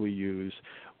that we use.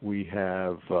 We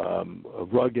have a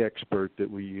rug expert that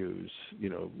we use.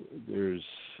 There's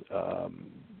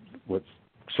what's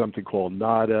something called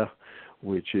NADA,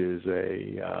 which is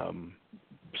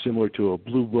similar to a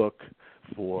blue book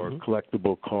for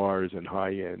collectible cars and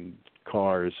high-end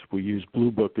cars. We use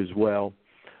Blue Book as well.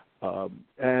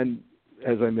 And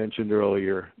as I mentioned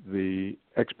earlier, the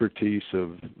expertise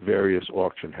of various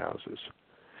auction houses.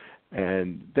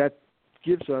 And that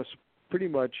gives us pretty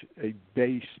much a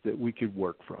base that we could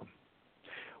work from.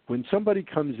 When somebody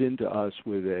comes into us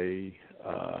with a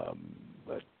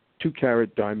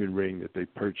 2-carat diamond ring that they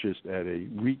purchased at a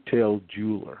retail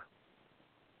jeweler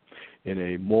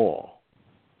in a mall,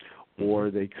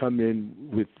 or they come in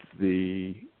with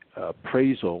the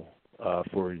appraisal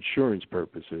for insurance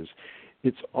purposes,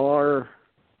 it's our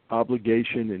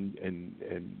obligation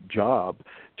and job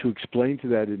to explain to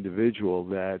that individual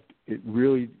that it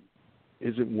really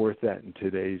isn't worth that in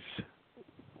today's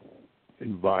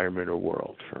environment or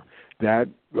world. That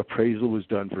appraisal was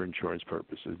done for insurance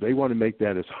purposes. They want to make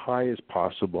that as high as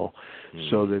possible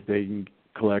so that they can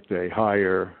collect a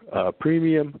higher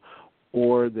premium,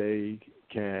 or they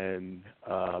can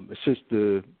assist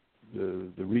the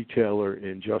retailer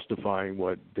in justifying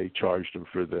what they charged them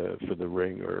for the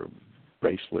ring or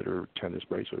bracelet or tennis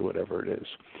bracelet or whatever it is.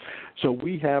 So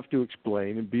we have to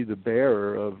explain and be the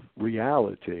bearer of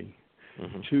reality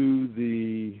to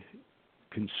the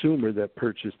consumer that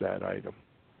purchased that item.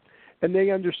 And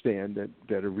they understand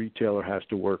that a retailer has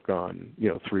to work on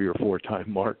 3 or 4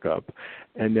 time markup,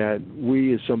 and that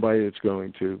we, as somebody that's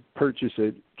going to purchase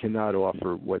it, cannot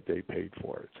offer what they paid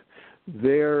for it.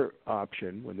 Their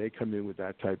option when they come in with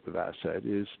that type of asset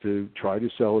is to try to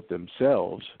sell it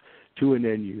themselves to an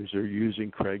end user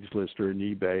using Craigslist or an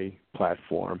eBay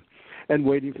platform, and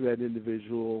waiting for that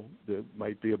individual that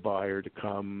might be a buyer to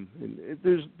come. And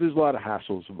there's a lot of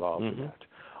hassles involved in that.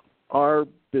 Our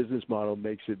business model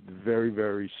makes it very,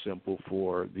 very simple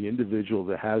for the individual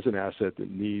that has an asset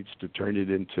that needs to turn it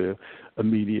into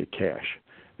immediate cash.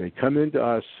 They come into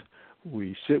us,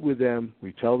 we sit with them,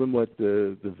 we tell them what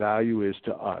the value is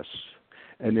to us,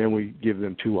 and then we give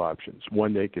them 2 options.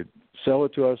 One, they could sell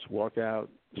it to us, walk out,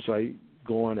 sight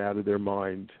gone out of their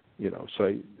mind,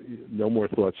 sight, no more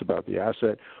thoughts about the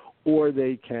asset, or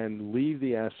they can leave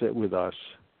the asset with us,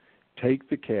 take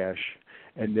the cash,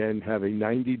 and then have a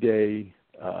 90-day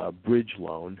bridge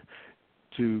loan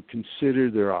to consider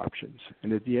their options.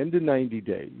 And at the end of 90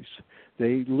 days,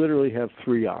 they literally have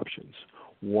 3 options.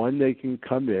 One, they can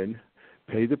come in,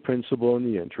 pay the principal and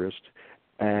the interest,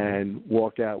 and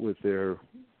walk out with their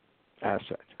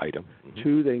asset. Item.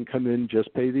 2, they can come in,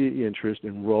 just pay the interest,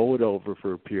 and roll it over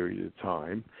for a period of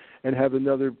time, and have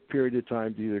another period of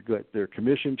time to either get their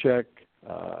commission check,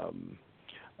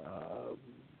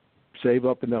 save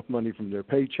up enough money from their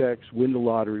paychecks, win the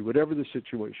lottery, whatever the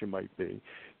situation might be,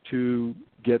 to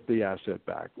get the asset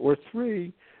back. Or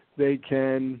 3, they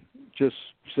can just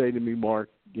say to me, Mark,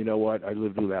 you know what, I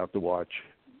lived without the watch.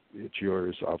 It's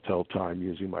yours. I'll tell time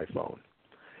using my phone.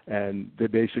 And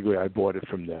basically I bought it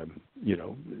from them,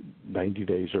 90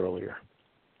 days earlier.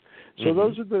 So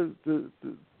those are the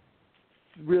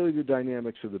really the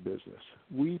dynamics of the business.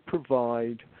 We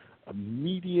provide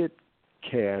immediate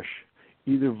cash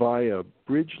either via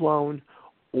bridge loan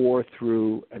or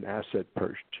through an asset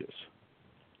purchase.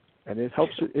 And it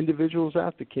helps individuals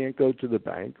out that can't go to the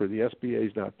bank or the SBA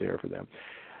is not there for them.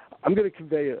 I'm going to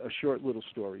convey a short little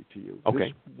story to you.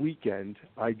 Okay. This weekend,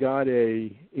 I got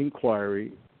a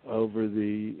inquiry over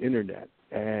the Internet,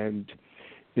 and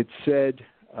it said,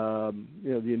 the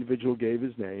individual gave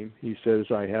his name. He says,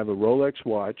 I have a Rolex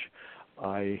watch.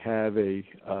 I have a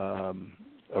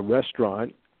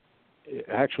restaurant.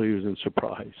 Actually, he was in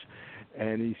surprise.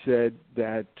 And he said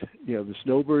that, the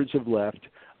snowbirds have left.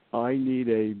 I need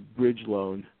a bridge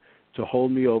loan to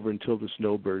hold me over until the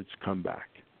snowbirds come back.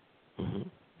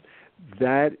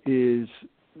 That is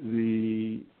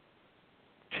the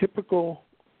typical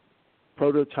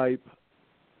prototype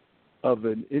of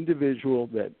an individual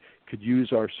that could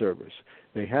use our service.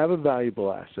 They have a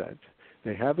valuable asset.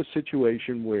 They have a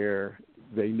situation where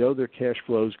they know their cash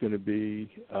flow is going to be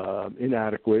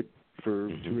inadequate for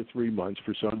 2 or 3 months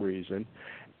for some reason,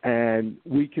 and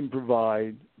we can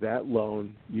provide that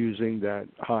loan using that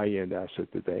high-end asset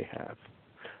that they have.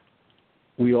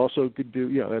 We also could do,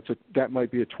 that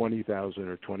might be a $20,000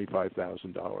 or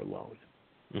 $25,000 loan.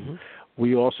 Mm-hmm.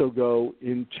 We also go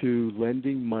into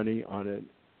lending money on an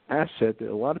asset that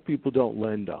a lot of people don't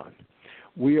lend on.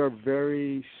 We are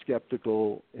very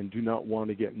skeptical and do not want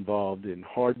to get involved in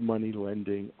hard money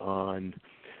lending on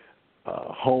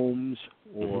homes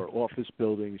or office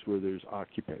buildings where there's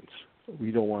occupants.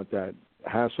 We don't want that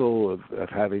hassle of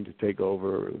having to take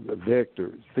over, evict,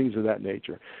 or things of that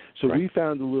nature. So we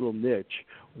found a little niche.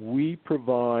 We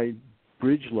provide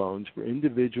bridge loans for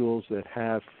individuals that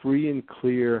have free and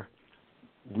clear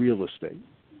real estate,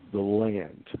 the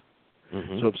land.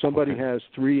 So if somebody has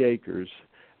 3 acres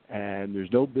and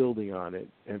there's no building on it,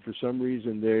 and for some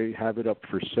reason they have it up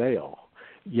for sale,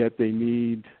 yet they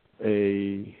need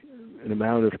an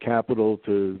amount of capital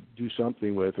to do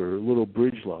something with, or a little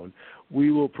bridge loan,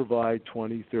 we will provide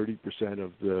 20-30%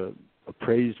 of the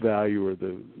appraised value or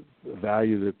the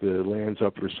value that the land's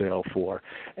up for sale for,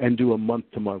 and do a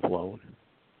month-to-month loan.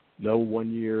 No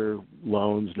one-year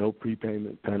loans, no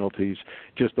prepayment penalties,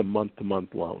 just a month-to-month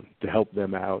loan to help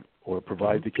them out or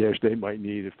provide the cash they might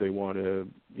need if they want to,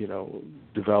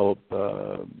 develop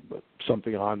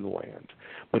something on the land.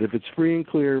 But if it's free and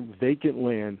clear, vacant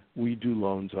land, we do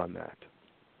loans on that.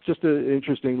 Just an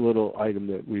interesting little item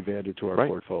that we've added to our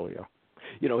portfolio.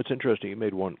 It's interesting. You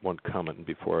made one comment, and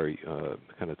before I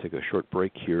kind of take a short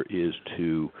break here, is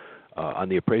to on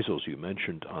the appraisals you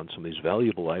mentioned on some of these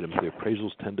valuable items, the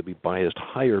appraisals tend to be biased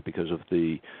higher because of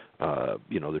the,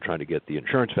 they're trying to get the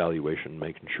insurance valuation,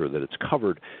 making sure that it's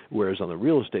covered. Whereas on the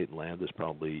real estate and land, there's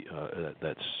probably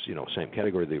that's same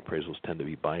category. The appraisals tend to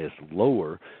be biased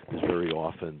lower because very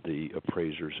often the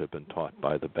appraisers have been taught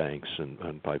by the banks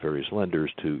and by various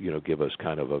lenders to give us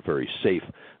kind of a very safe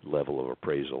level of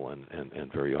appraisal,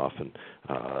 and very often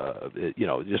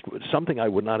just something I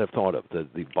would not have thought of.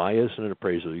 The bias in an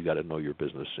appraisal, you got to know your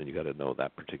business and you got to know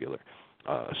that particular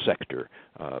sector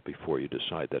before you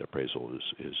decide that appraisal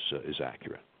is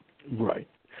accurate. Right.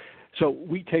 So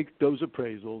we take those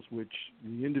appraisals, which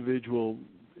the individual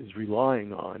is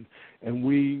relying on, and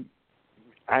we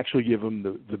actually give them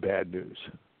the bad news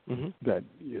that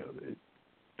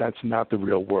that's not the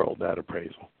real world, that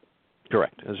appraisal.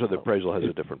 Correct. And so the appraisal has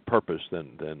a different purpose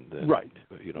than right.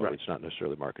 It's not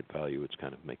necessarily market value. It's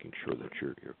kind of making sure that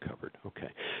you're covered. Okay.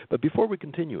 But before we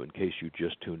continue, in case you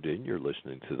just tuned in, you're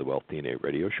listening to the Wealth DNA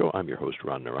Radio Show. I'm your host,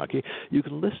 Ron Nawrocki. You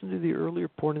can listen to the earlier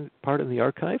part in the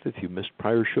archive. If you missed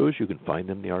prior shows, you can find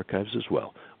them in the archives as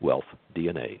well.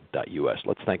 WealthDNA.us.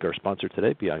 Let's thank our sponsor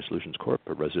today, BI Solutions Corp.,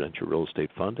 a residential real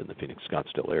estate fund in the Phoenix,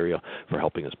 Scottsdale area, for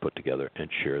helping us put together and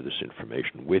share this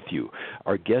information with you.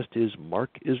 Our guest is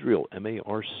Marc Israel,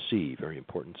 M-A-R-C, very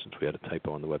important since we had a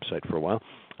typo on the website for a while,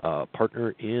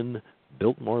 partner in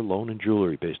Biltmore Loan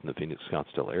Jewelry based in the Phoenix,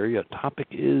 Scottsdale area. Topic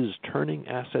is turning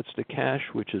assets to cash,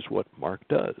 which is what Marc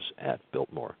does at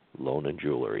Biltmore Loan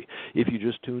Jewelry. If you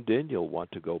just tuned in, you'll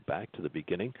want to go back to the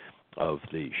beginning of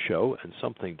the show, and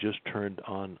something just turned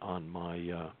on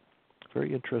my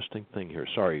very interesting thing here.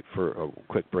 Sorry for a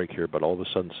quick break here, but all of a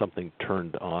sudden something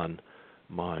turned on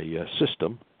my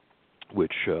system,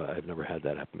 which I've never had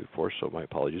that happen before, so my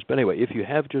apologies. But anyway, if you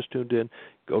have just tuned in,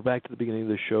 go back to the beginning of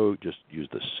the show. Just use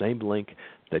the same link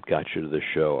that got you to the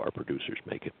show. Our producers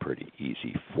make it pretty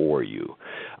easy for you.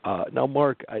 Now,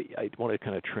 Marc, I want to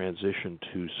kind of transition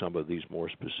to some of these more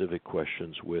specific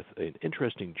questions with an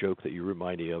interesting joke that you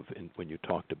remind me of when you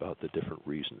talked about the different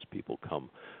reasons people come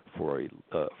for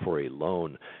a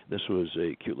loan. This was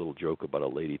a cute little joke about a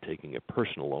lady taking a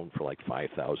personal loan for like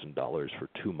 $5,000 for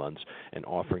 2 months and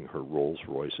offering her Rolls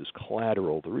Royce as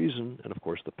collateral. The reason, and of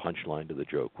course the punchline to the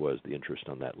joke, was the interest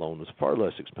on that loan was far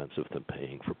less expensive than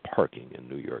paying for parking in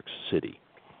New York City.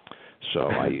 So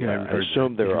I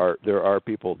assume there are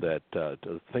people that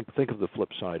think of the flip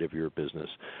side of your business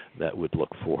that would look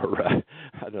for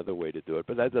another way to do it.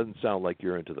 But that doesn't sound like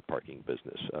you're into the parking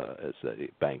business, as a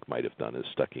bank might have done, is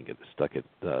stuck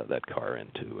that car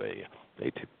into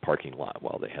a parking lot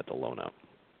while they had the loan out.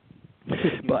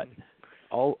 But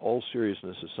all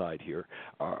seriousness aside here,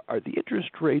 are the interest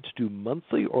rates due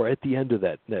monthly or at the end of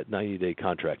that 90-day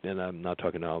contract? And I'm not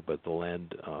talking now about the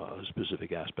land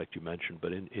specific aspect you mentioned,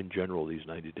 but in general, these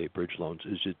 90-day bridge loans,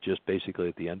 is it just basically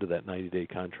at the end of that 90-day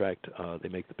contract they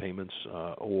make the payments,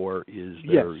 or is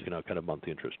there kind of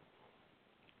monthly interest?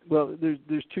 Well,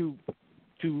 there's two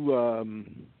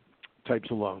types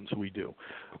of loans we do.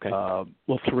 Okay.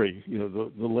 Well, 3.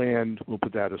 The land, we'll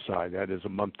put that aside. That is a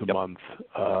month-to-month.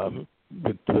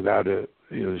 Without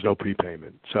there's no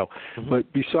prepayment. So,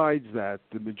 but besides that,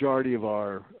 the majority of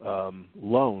our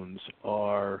loans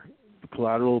are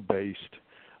collateral-based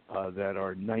that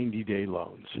are 90-day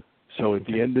loans. So at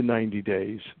the end of 90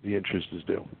 days, the interest is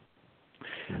due.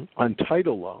 On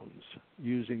title loans,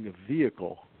 using a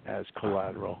vehicle as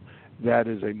collateral, that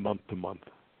is a month-to-month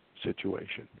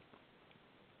situation.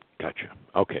 Gotcha.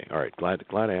 Okay. All right. Glad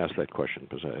I asked that question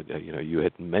because you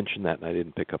had mentioned that and I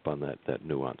didn't pick up on that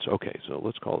nuance. Okay. So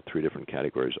let's call it three different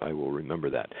categories. I will remember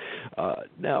that.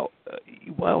 Now,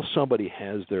 while somebody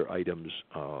has their items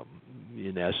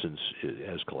in essence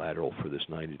as collateral for this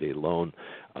 90-day loan,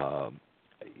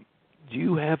 do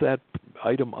you have that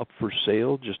item up for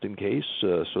sale just in case,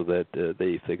 so that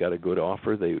if they got a good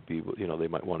offer, they would be, they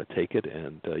might want to take it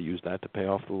and use that to pay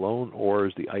off the loan, or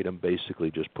is the item basically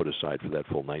just put aside for that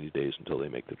full 90 days until they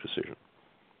make the decision?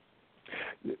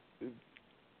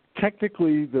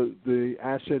 Technically, the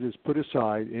asset is put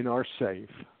aside in our safe,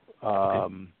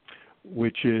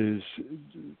 which is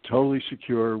totally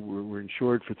secure. We're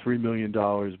insured for $3 million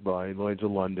by Lloyd's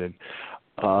of London.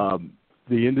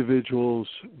 The individual's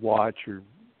watch or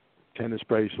tennis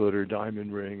bracelet or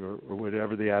diamond ring or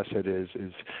whatever the asset is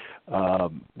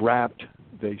wrapped.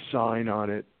 They sign on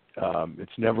it.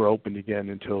 It's never opened again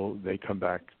until they come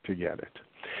back to get it.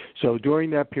 So during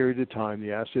that period of time,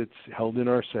 the asset's held in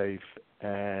our safe,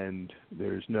 and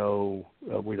there's no,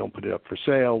 we don't put it up for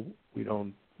sale. We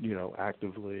don't,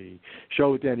 actively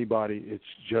show it to anybody. It's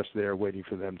just there waiting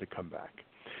for them to come back.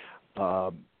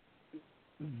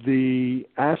 The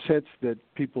assets that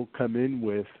people come in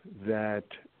with that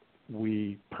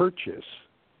we purchase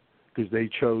because they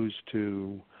chose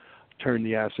to turn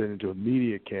the asset into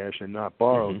immediate cash and not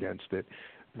borrow against it,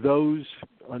 those,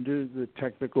 under the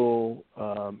technical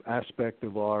aspect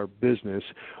of our business,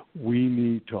 we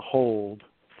need to hold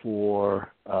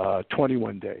for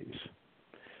 21 days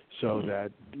so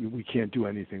that we can't do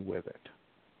anything with it.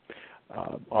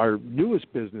 Our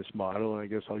newest business model, and I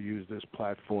guess I'll use this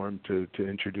platform to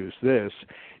introduce this,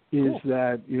 is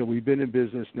that we've been in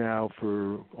business now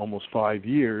for almost 5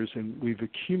 years, and we've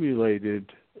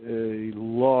accumulated a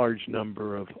large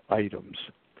number of items,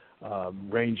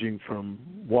 ranging from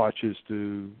watches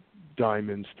to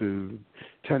diamonds to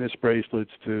tennis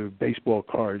bracelets to baseball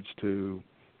cards to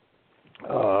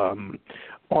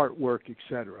artwork,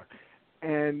 etc.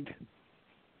 And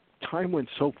time went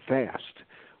so fast,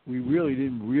 we really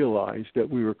didn't realize that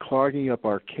we were clogging up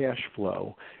our cash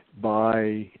flow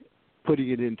by putting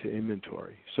it into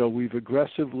inventory. So we've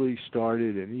aggressively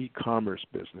started an e-commerce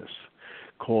business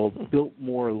called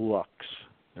Biltmore Lux.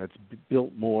 That's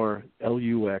Biltmore,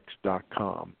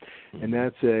 Lux.com. And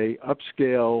that's a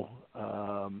upscale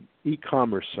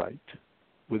e-commerce site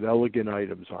with elegant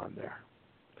items on there.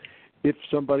 If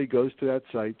somebody goes to that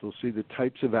site, they'll see the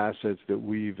types of assets that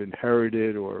we've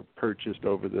inherited or purchased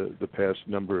over the past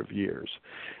number of years.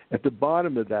 At the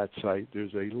bottom of that site,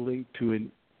 there's a link to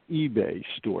an eBay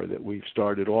store that we've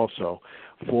started also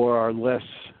for our less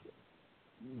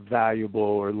valuable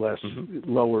or less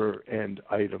lower-end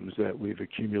items that we've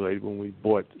accumulated when we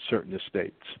bought certain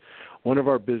estates. One of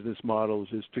our business models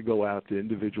is to go out to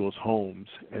individuals' homes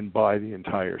and buy the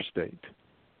entire estate.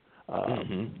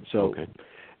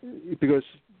 Because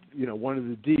one of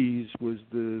the D's was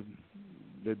the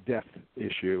death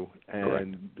issue,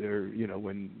 and there,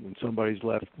 when somebody's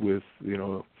left with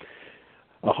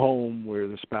a home where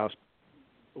the spouse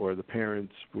or the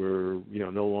parents were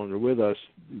no longer with us,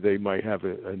 they might have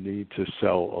a need to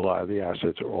sell a lot of the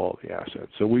assets or all of the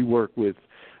assets. So we work with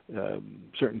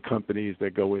certain companies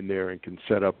that go in there and can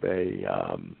set up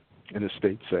an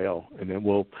estate sale, and then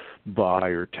we'll buy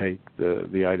or take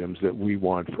the items that we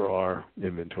want for our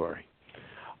inventory.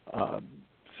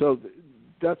 So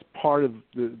that's part of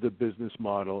the business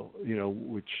model,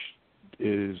 which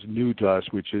is new to us,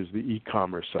 which is the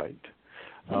e-commerce site.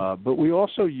 But we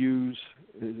also use,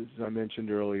 as I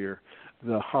mentioned earlier,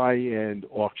 the high-end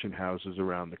auction houses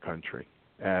around the country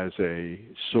as a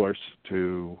source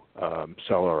to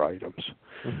sell our items.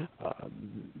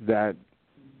 That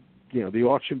the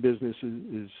auction business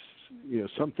is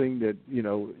something that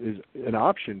is an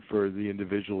option for the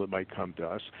individual that might come to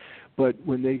us. But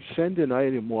when they send an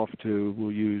item off to,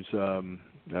 we'll use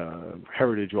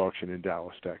Heritage Auction in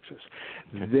Dallas, Texas,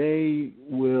 they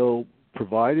will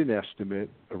provide an estimate,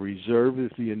 a reserve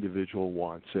if the individual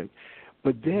wants it.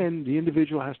 But then the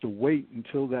individual has to wait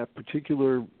until that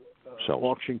particular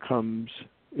auction comes.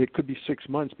 It could be 6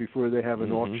 months before they have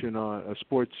an auction, on a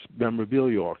sports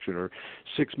memorabilia auction, or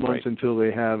 6 months until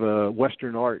they have a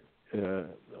Western art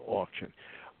auction.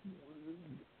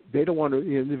 They don't want to,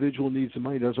 the individual needs the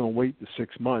money, doesn't want to wait the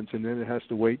 6 months, and then it has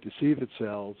to wait to see if it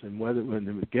sells, and when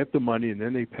they get the money, and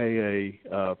then they pay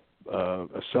a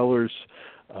seller's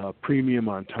premium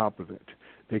on top of it.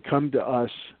 They come to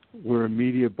us, we're a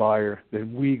media buyer,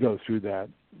 then we go through that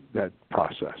that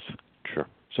process. Sure.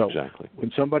 So exactly.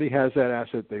 when somebody has that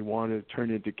asset they want to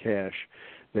turn into cash,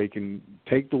 they can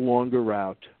take the longer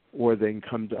route, or they can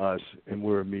come to us, and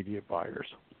we're immediate buyers.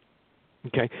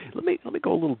 Okay. Let me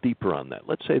go a little deeper on that.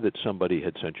 Let's say that somebody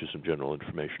had sent you some general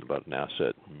information about an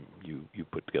asset. You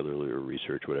put together a little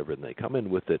research, whatever, and they come in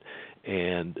with it,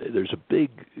 and there's a big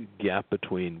gap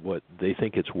between what they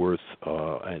think it's worth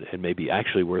and maybe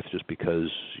actually worth, just because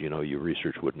your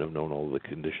research wouldn't have known all the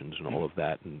conditions and all of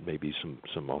that, and maybe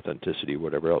some authenticity or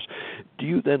whatever else. Do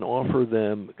you then offer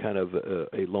them kind of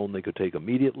a loan they could take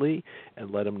immediately,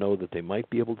 and let them know that they might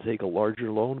be able to take a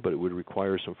larger loan, but it would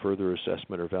require some further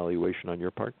assessment or valuation on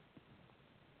your part?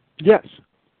 Yes,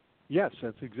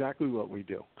 that's exactly what we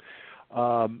do.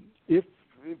 If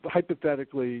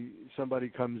hypothetically somebody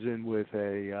comes in with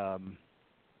a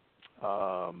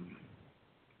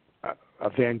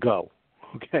Van Gogh,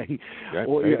 okay, right,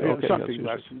 or okay, something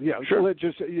less, sure. So let's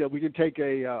just we could take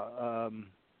a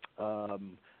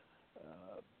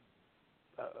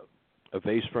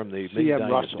vase from the Ming C.M. Dynasty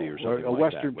Russell, or something a like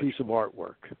Western that, piece of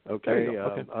artwork, okay,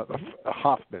 a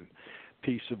Hoffman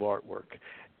piece of artwork,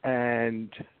 and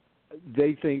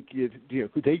they think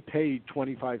they paid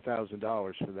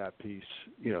 $25,000 for that piece,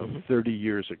 30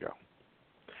 years ago.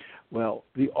 Well,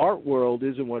 the art world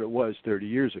isn't what it was 30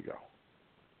 years ago.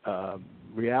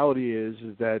 Reality is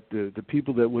that the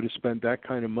people that would have spent that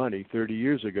kind of money 30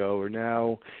 years ago are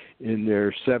now in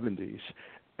their 70s,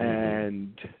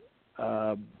 and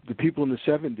the people in the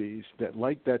 70s that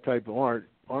like that type of art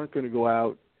aren't going to go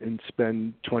out and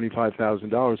spend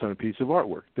 $25,000 on a piece of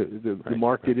artwork. The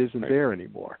market isn't there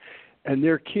anymore. And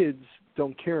their kids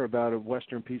don't care about a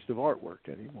Western piece of artwork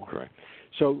anymore. Correct.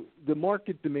 So the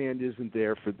market demand isn't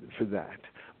there for that.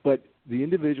 But the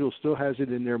individual still has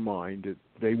it in their mind that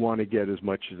they want to get as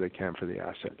much as they can for the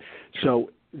asset. Sure.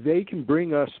 So they can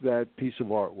bring us that piece of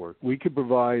artwork. We could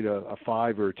provide a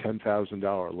 $5,000 or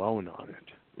 $10,000 loan on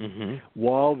it,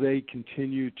 while they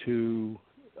continue to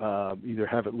either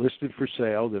have it listed for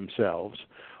sale themselves,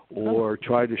 or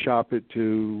try to shop it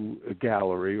to a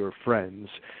gallery or friends,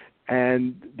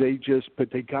 and they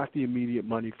got the immediate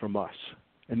money from us,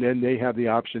 and then they have the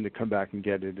option to come back and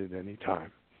get it at any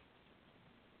time.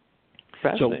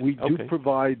 So we do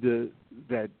provide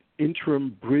that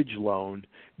interim bridge loan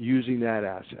using that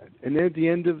asset, and then at the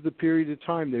end of the period of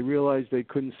time they realized they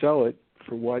couldn't sell it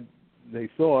for what they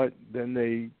thought, then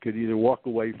they could either walk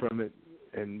away from it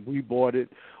and we bought it,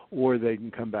 or they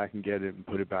can come back and get it and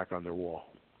put it back on their wall.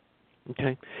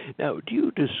 Okay. Now, do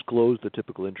you disclose the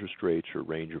typical interest rates or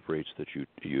range of rates that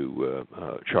you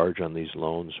charge on these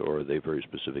loans, or are they very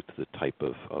specific to the type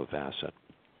of asset?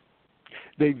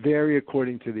 They vary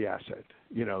according to the asset.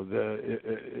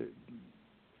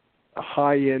 A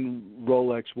high-end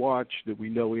Rolex watch that we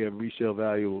know we have resale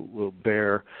value will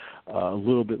bear a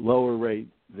little bit lower rate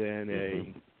than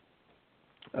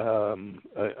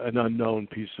an unknown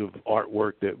piece of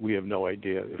artwork that we have no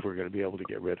idea if we're going to be able to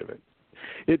get rid of it.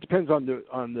 It depends on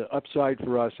the upside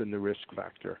for us and the risk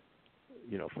factor,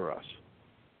 for us.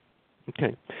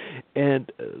 Okay,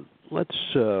 and let's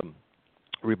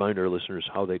remind our listeners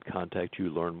how they'd contact you,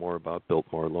 learn more about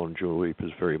Biltmore Loan Jewelry.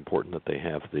 It's very important that they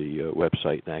have the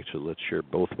website. And actually, let's share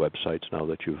both websites now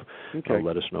that you've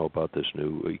let us know about this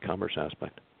new e-commerce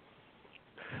aspect.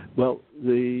 Well,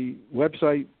 the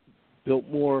website,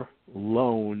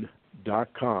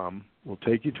 BiltmoreLoan.com, will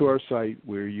take you to our site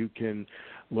where you can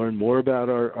learn more about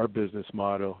our business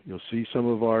model. You'll see some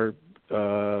of our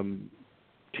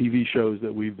TV shows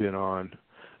that we've been on.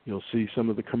 You'll see some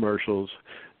of the commercials.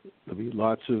 There'll be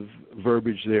lots of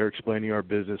verbiage there explaining our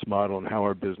business model and how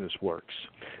our business works.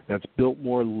 That's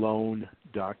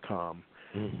BiltmoreLoan.com.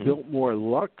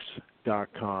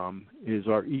 BiltmoreLux.com is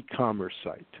our e-commerce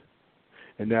site,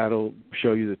 and that'll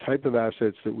show you the type of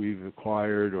assets that we've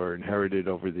acquired or inherited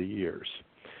over the years.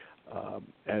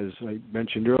 As I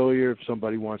mentioned earlier, if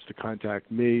somebody wants to contact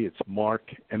me, it's Marc,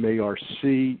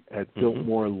 M-A-R-C, at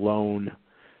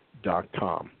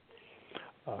BiltmoreLoan.com.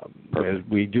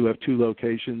 We do have two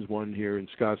locations, one here in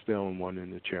Scottsdale and one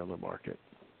in the Chandler market.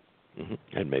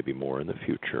 And maybe more in the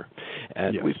future.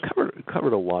 And yes. We've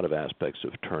covered a lot of aspects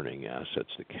of turning assets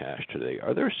to cash today.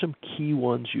 Are there some key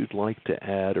ones you'd like to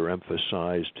add or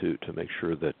emphasize to make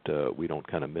sure that we don't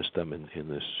kind of miss them in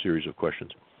this series of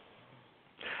questions?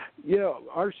 Yeah,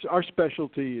 our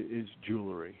specialty is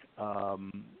jewelry.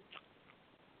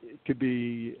 It could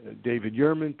be a David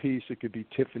Yurman piece. It could be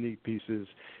Tiffany pieces.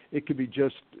 It could be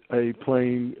just a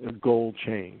plain gold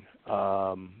chain.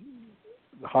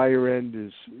 The higher end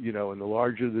is, and the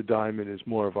larger the diamond is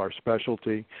more of our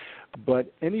specialty.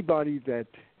 But anybody that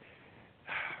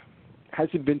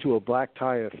hasn't been to a black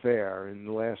tie affair in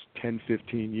the last 10,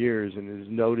 15 years and has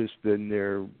noticed in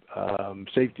their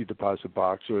safety deposit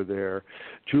box or their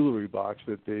jewelry box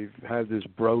that they've had this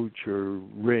brooch or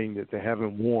ring that they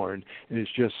haven't worn and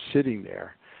it's just sitting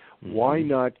there, why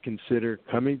not consider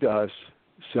coming to us,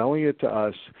 selling it to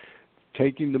us,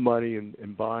 taking the money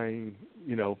and buying,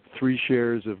 3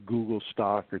 shares of Google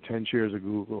stock or 10 shares of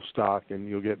Google stock, and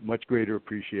you'll get much greater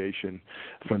appreciation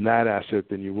from that asset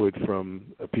than you would from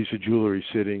a piece of jewelry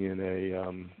sitting in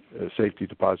a safety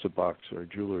deposit box or a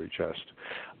jewelry chest.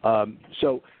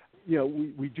 So,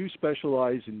 we do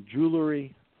specialize in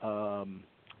jewelry.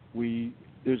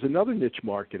 There's another niche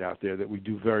market out there that we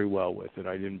do very well with that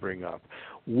I didn't bring up.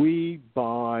 We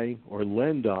buy or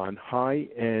lend on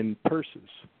high-end purses.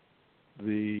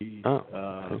 The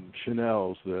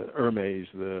Chanel's, the Hermes,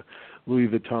 the Louis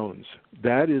Vuittons.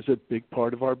 That is a big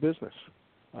part of our business.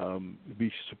 You'd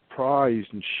be surprised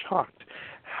and shocked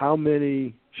how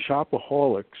many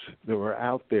shopaholics that were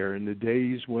out there in the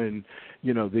days when,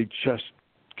 they just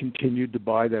continued to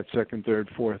buy that second, third,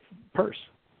 fourth purse.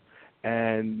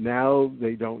 And now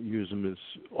they don't use them as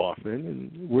often,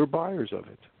 and we're buyers of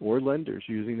it, or lenders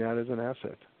using that as an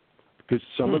asset. Because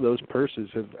some of those purses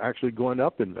have actually gone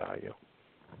up in value.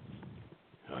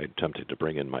 I'm tempted to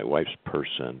bring in my wife's purse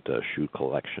and shoe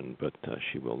collection, but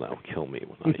she will now kill me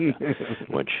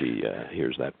when she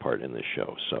hears that part in the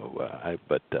show. So,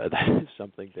 but that is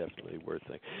something definitely worth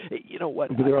thinking. You know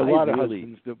what? There are a lot of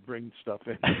husbands that bring stuff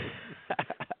in.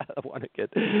 I want to get,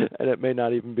 and it may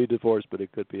not even be divorce, but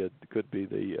it could be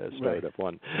the start of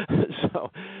one.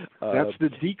 So that's the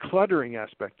decluttering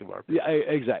aspect of our business. Yeah,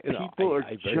 exactly. People are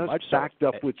just backed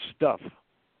up with stuff.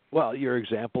 Well, your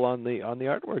example on the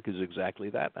artwork is exactly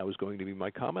that. That was going to be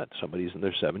my comment. Somebody's in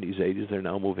their 70s, 80s. They're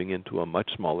now moving into a much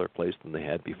smaller place than they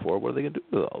had before. What are they going to do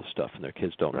with all this stuff? And their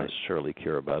kids don't necessarily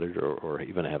care about it or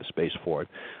even have space for it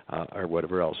or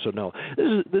whatever else. So, no,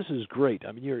 this is great.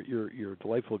 I mean, you're a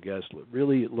delightful guest.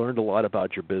 Really learned a lot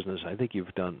about your business. I think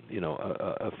you've done,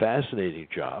 a fascinating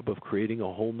job of creating a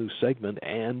whole new segment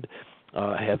and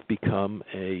have become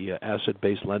a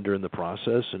asset-based lender in the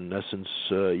process. In essence,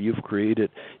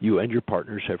 you and your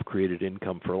partners have created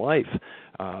income for life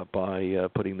by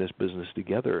putting this business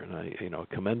together. And I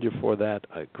commend you for that.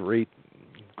 A great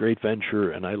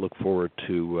venture, and I look forward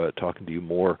to talking to you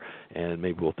more. And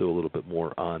maybe we'll do a little bit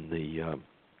more on the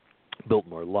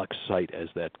Biltmore Lux site as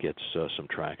that gets some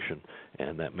traction,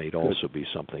 and that may also be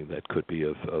something that could be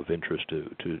of interest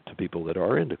to people that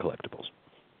are into collectibles.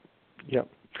 Yep.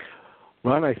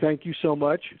 Ron, I thank you so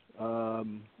much.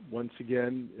 Once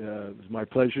again, it was my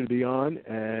pleasure to be on,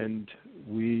 and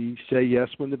we say yes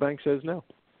when the bank says no.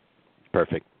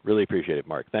 Perfect. Really appreciate it,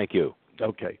 Mark. Thank you.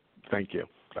 Okay. Thank you.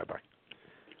 Bye-bye.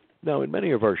 Now, in many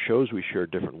of our shows, we share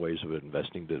different ways of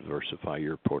investing to diversify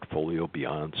your portfolio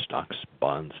beyond stocks,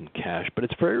 bonds, and cash, but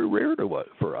it's very rare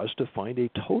for us to find a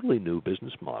totally new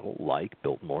business model like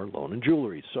Biltmore Loan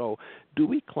Jewelry. So, do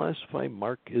we classify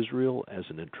Marc Israel as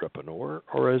an entrepreneur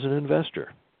or as an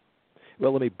investor?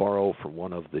 Well, let me borrow from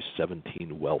one of the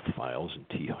 17 wealth files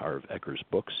in T. Harv Eker's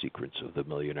book, Secrets of the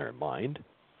Millionaire Mind.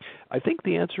 I think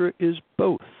the answer is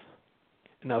both.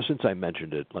 Now, since I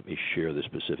mentioned it, let me share the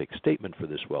specific statement for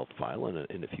this wealth file.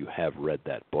 And if you have read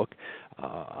that book,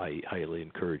 I highly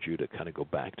encourage you to kind of go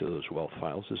back to those wealth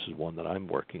files. This is one that I'm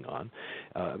working on.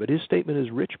 But his statement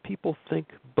is, rich people think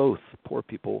both. Poor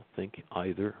people think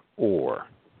either or.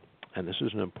 And this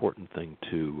is an important thing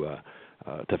to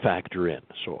factor in.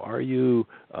 So are you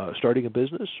starting a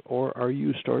business or are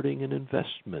you starting an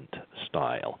investment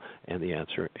style? And the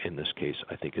answer in this case,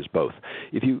 I think, is both.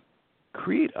 If you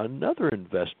create another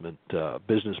investment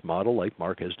business model like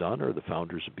Mark has done or the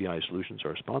founders of BI Solutions,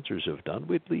 our sponsors, have done,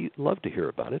 we'd love to hear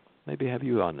about it. Maybe have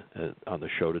you on the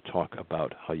show to talk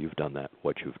about how you've done that,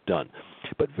 what you've done.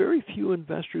 But very few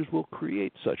investors will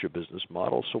create such a business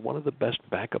model, so one of the best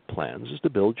backup plans is to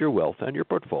build your wealth and your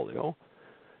portfolio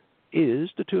is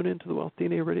to tune into the Wealth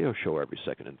DNA radio show every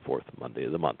second and fourth Monday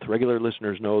of the month. Regular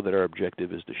listeners know that our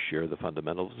objective is to share the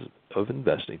fundamentals of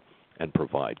investing and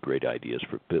provide great ideas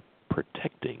for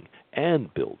protecting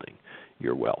and building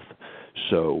your wealth.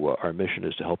 So our mission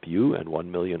is to help you and 1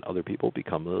 million other people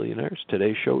become millionaires.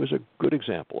 Today's show is a good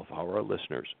example of how our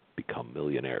listeners become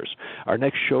millionaires. Our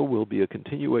next show will be a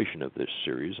continuation of this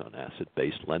series on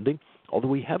asset-based lending, although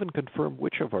we haven't confirmed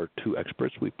which of our 2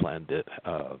 experts we plan to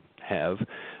have,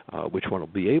 which one will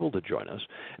be able to join us.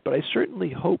 But I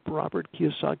certainly hope Robert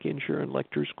Kiyosaki and Sharon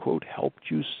Lecter's quote helped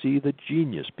you see the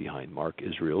genius behind Marc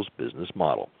Israel's business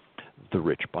model. The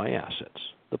rich buy assets.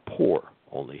 The poor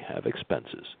only have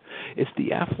expenses. It's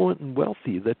the affluent and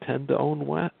wealthy that tend to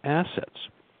own assets.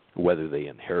 whether they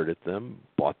inherited them,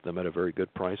 bought them at a very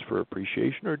good price for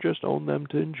appreciation, or just own them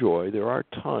to enjoy. There are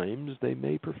times they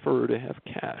may prefer to have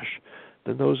cash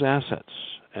than those assets.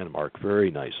 And Mark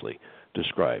very nicely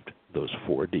described those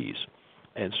 4 Ds.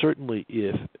 And certainly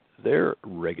if they're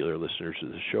regular listeners to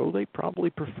the show, they probably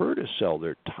prefer to sell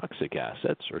their toxic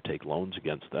assets or take loans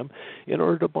against them in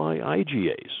order to buy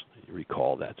IGAs. You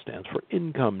recall that stands for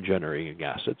income-generating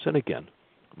assets. And again,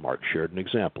 Mark shared an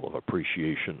example of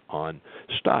appreciation on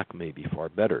stock may be far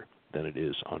better than it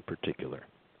is on particular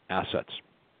assets.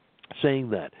 Saying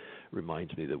that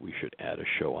reminds me that we should add a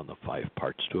show on the 5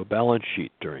 parts to a balance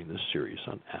sheet during this series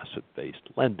on asset-based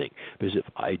lending. Because if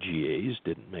IGAs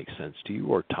didn't make sense to you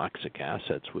or toxic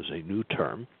assets was a new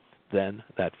term, then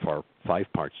that 5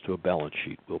 parts to a balance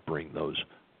sheet will bring those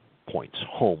points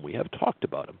home. We have talked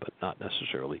about them, but not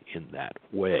necessarily in that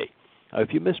way.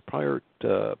 If you missed part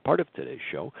of today's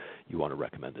show, you want to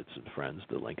recommend it to some friends.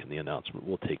 The link in the announcement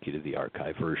will take you to the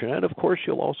archive version. And, of course,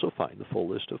 you'll also find the full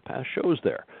list of past shows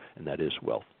there, and that is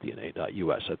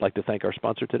wealthdna.us. I'd like to thank our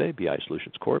sponsor today, BI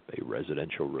Solutions Corp., a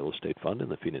residential real estate fund in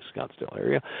the Phoenix-Scottsdale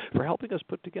area, for helping us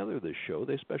put together this show.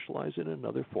 They specialize in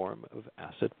another form of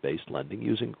asset-based lending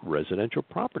using residential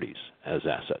properties as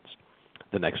assets.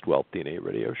 The next Wealth DNA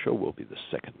radio show will be the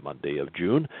second Monday of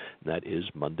June. And that is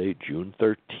Monday, June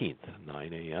 13th,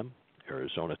 9 a.m.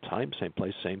 Arizona time, same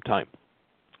place, same time.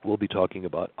 We'll be talking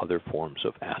about other forms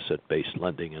of asset-based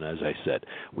lending. And as I said,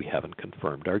 we haven't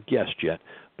confirmed our guest yet,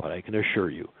 but I can assure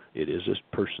you it is a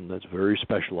person that's very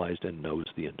specialized and knows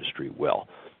the industry well.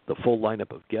 The full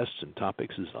lineup of guests and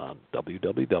topics is on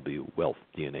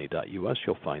www.wealthdna.us.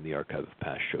 You'll find the archive of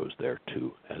past shows there,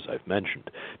 too, as I've mentioned.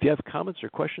 If you have comments or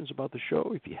questions about the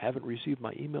show, if you haven't received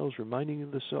my emails reminding you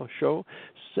of the show,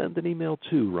 send an email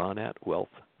to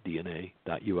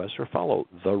ron@wealthdna.us or follow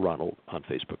The Ronald on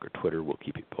Facebook or Twitter. We'll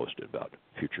keep you posted about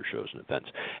future shows and events.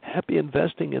 Happy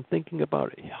investing and thinking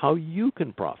about how you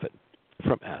can profit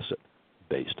from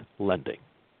asset-based lending.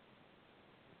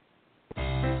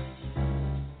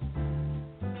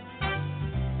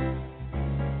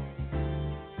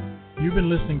 You've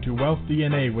been listening to Wealth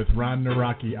DNA with Ron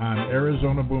Nawrocki on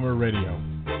Arizona Boomer Radio.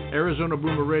 Arizona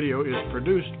Boomer Radio is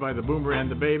produced by the Boomer and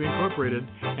the Babe Incorporated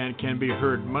and can be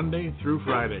heard Monday through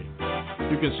Friday.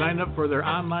 You can sign up for their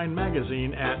online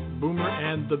magazine at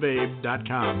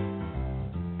boomerandthebabe.com.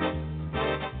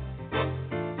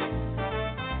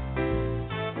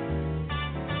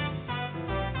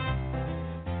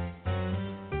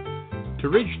 To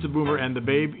reach the Boomer and the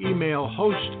Babe, email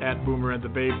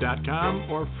host@boomerandthebabe.com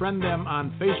or friend them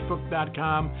on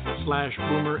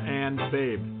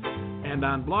facebook.com/boomerandbabe. And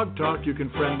on Blog Talk, you can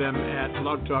friend them at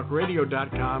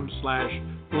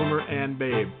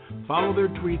blogtalkradio.com/boomerandbabe. Follow their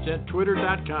tweets at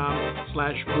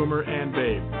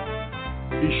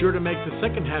twitter.com/boomerandbabe. Be sure to make the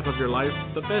second half of your life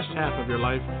the best half of your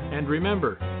life. And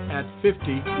remember, at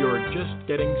 50, you're just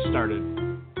getting started.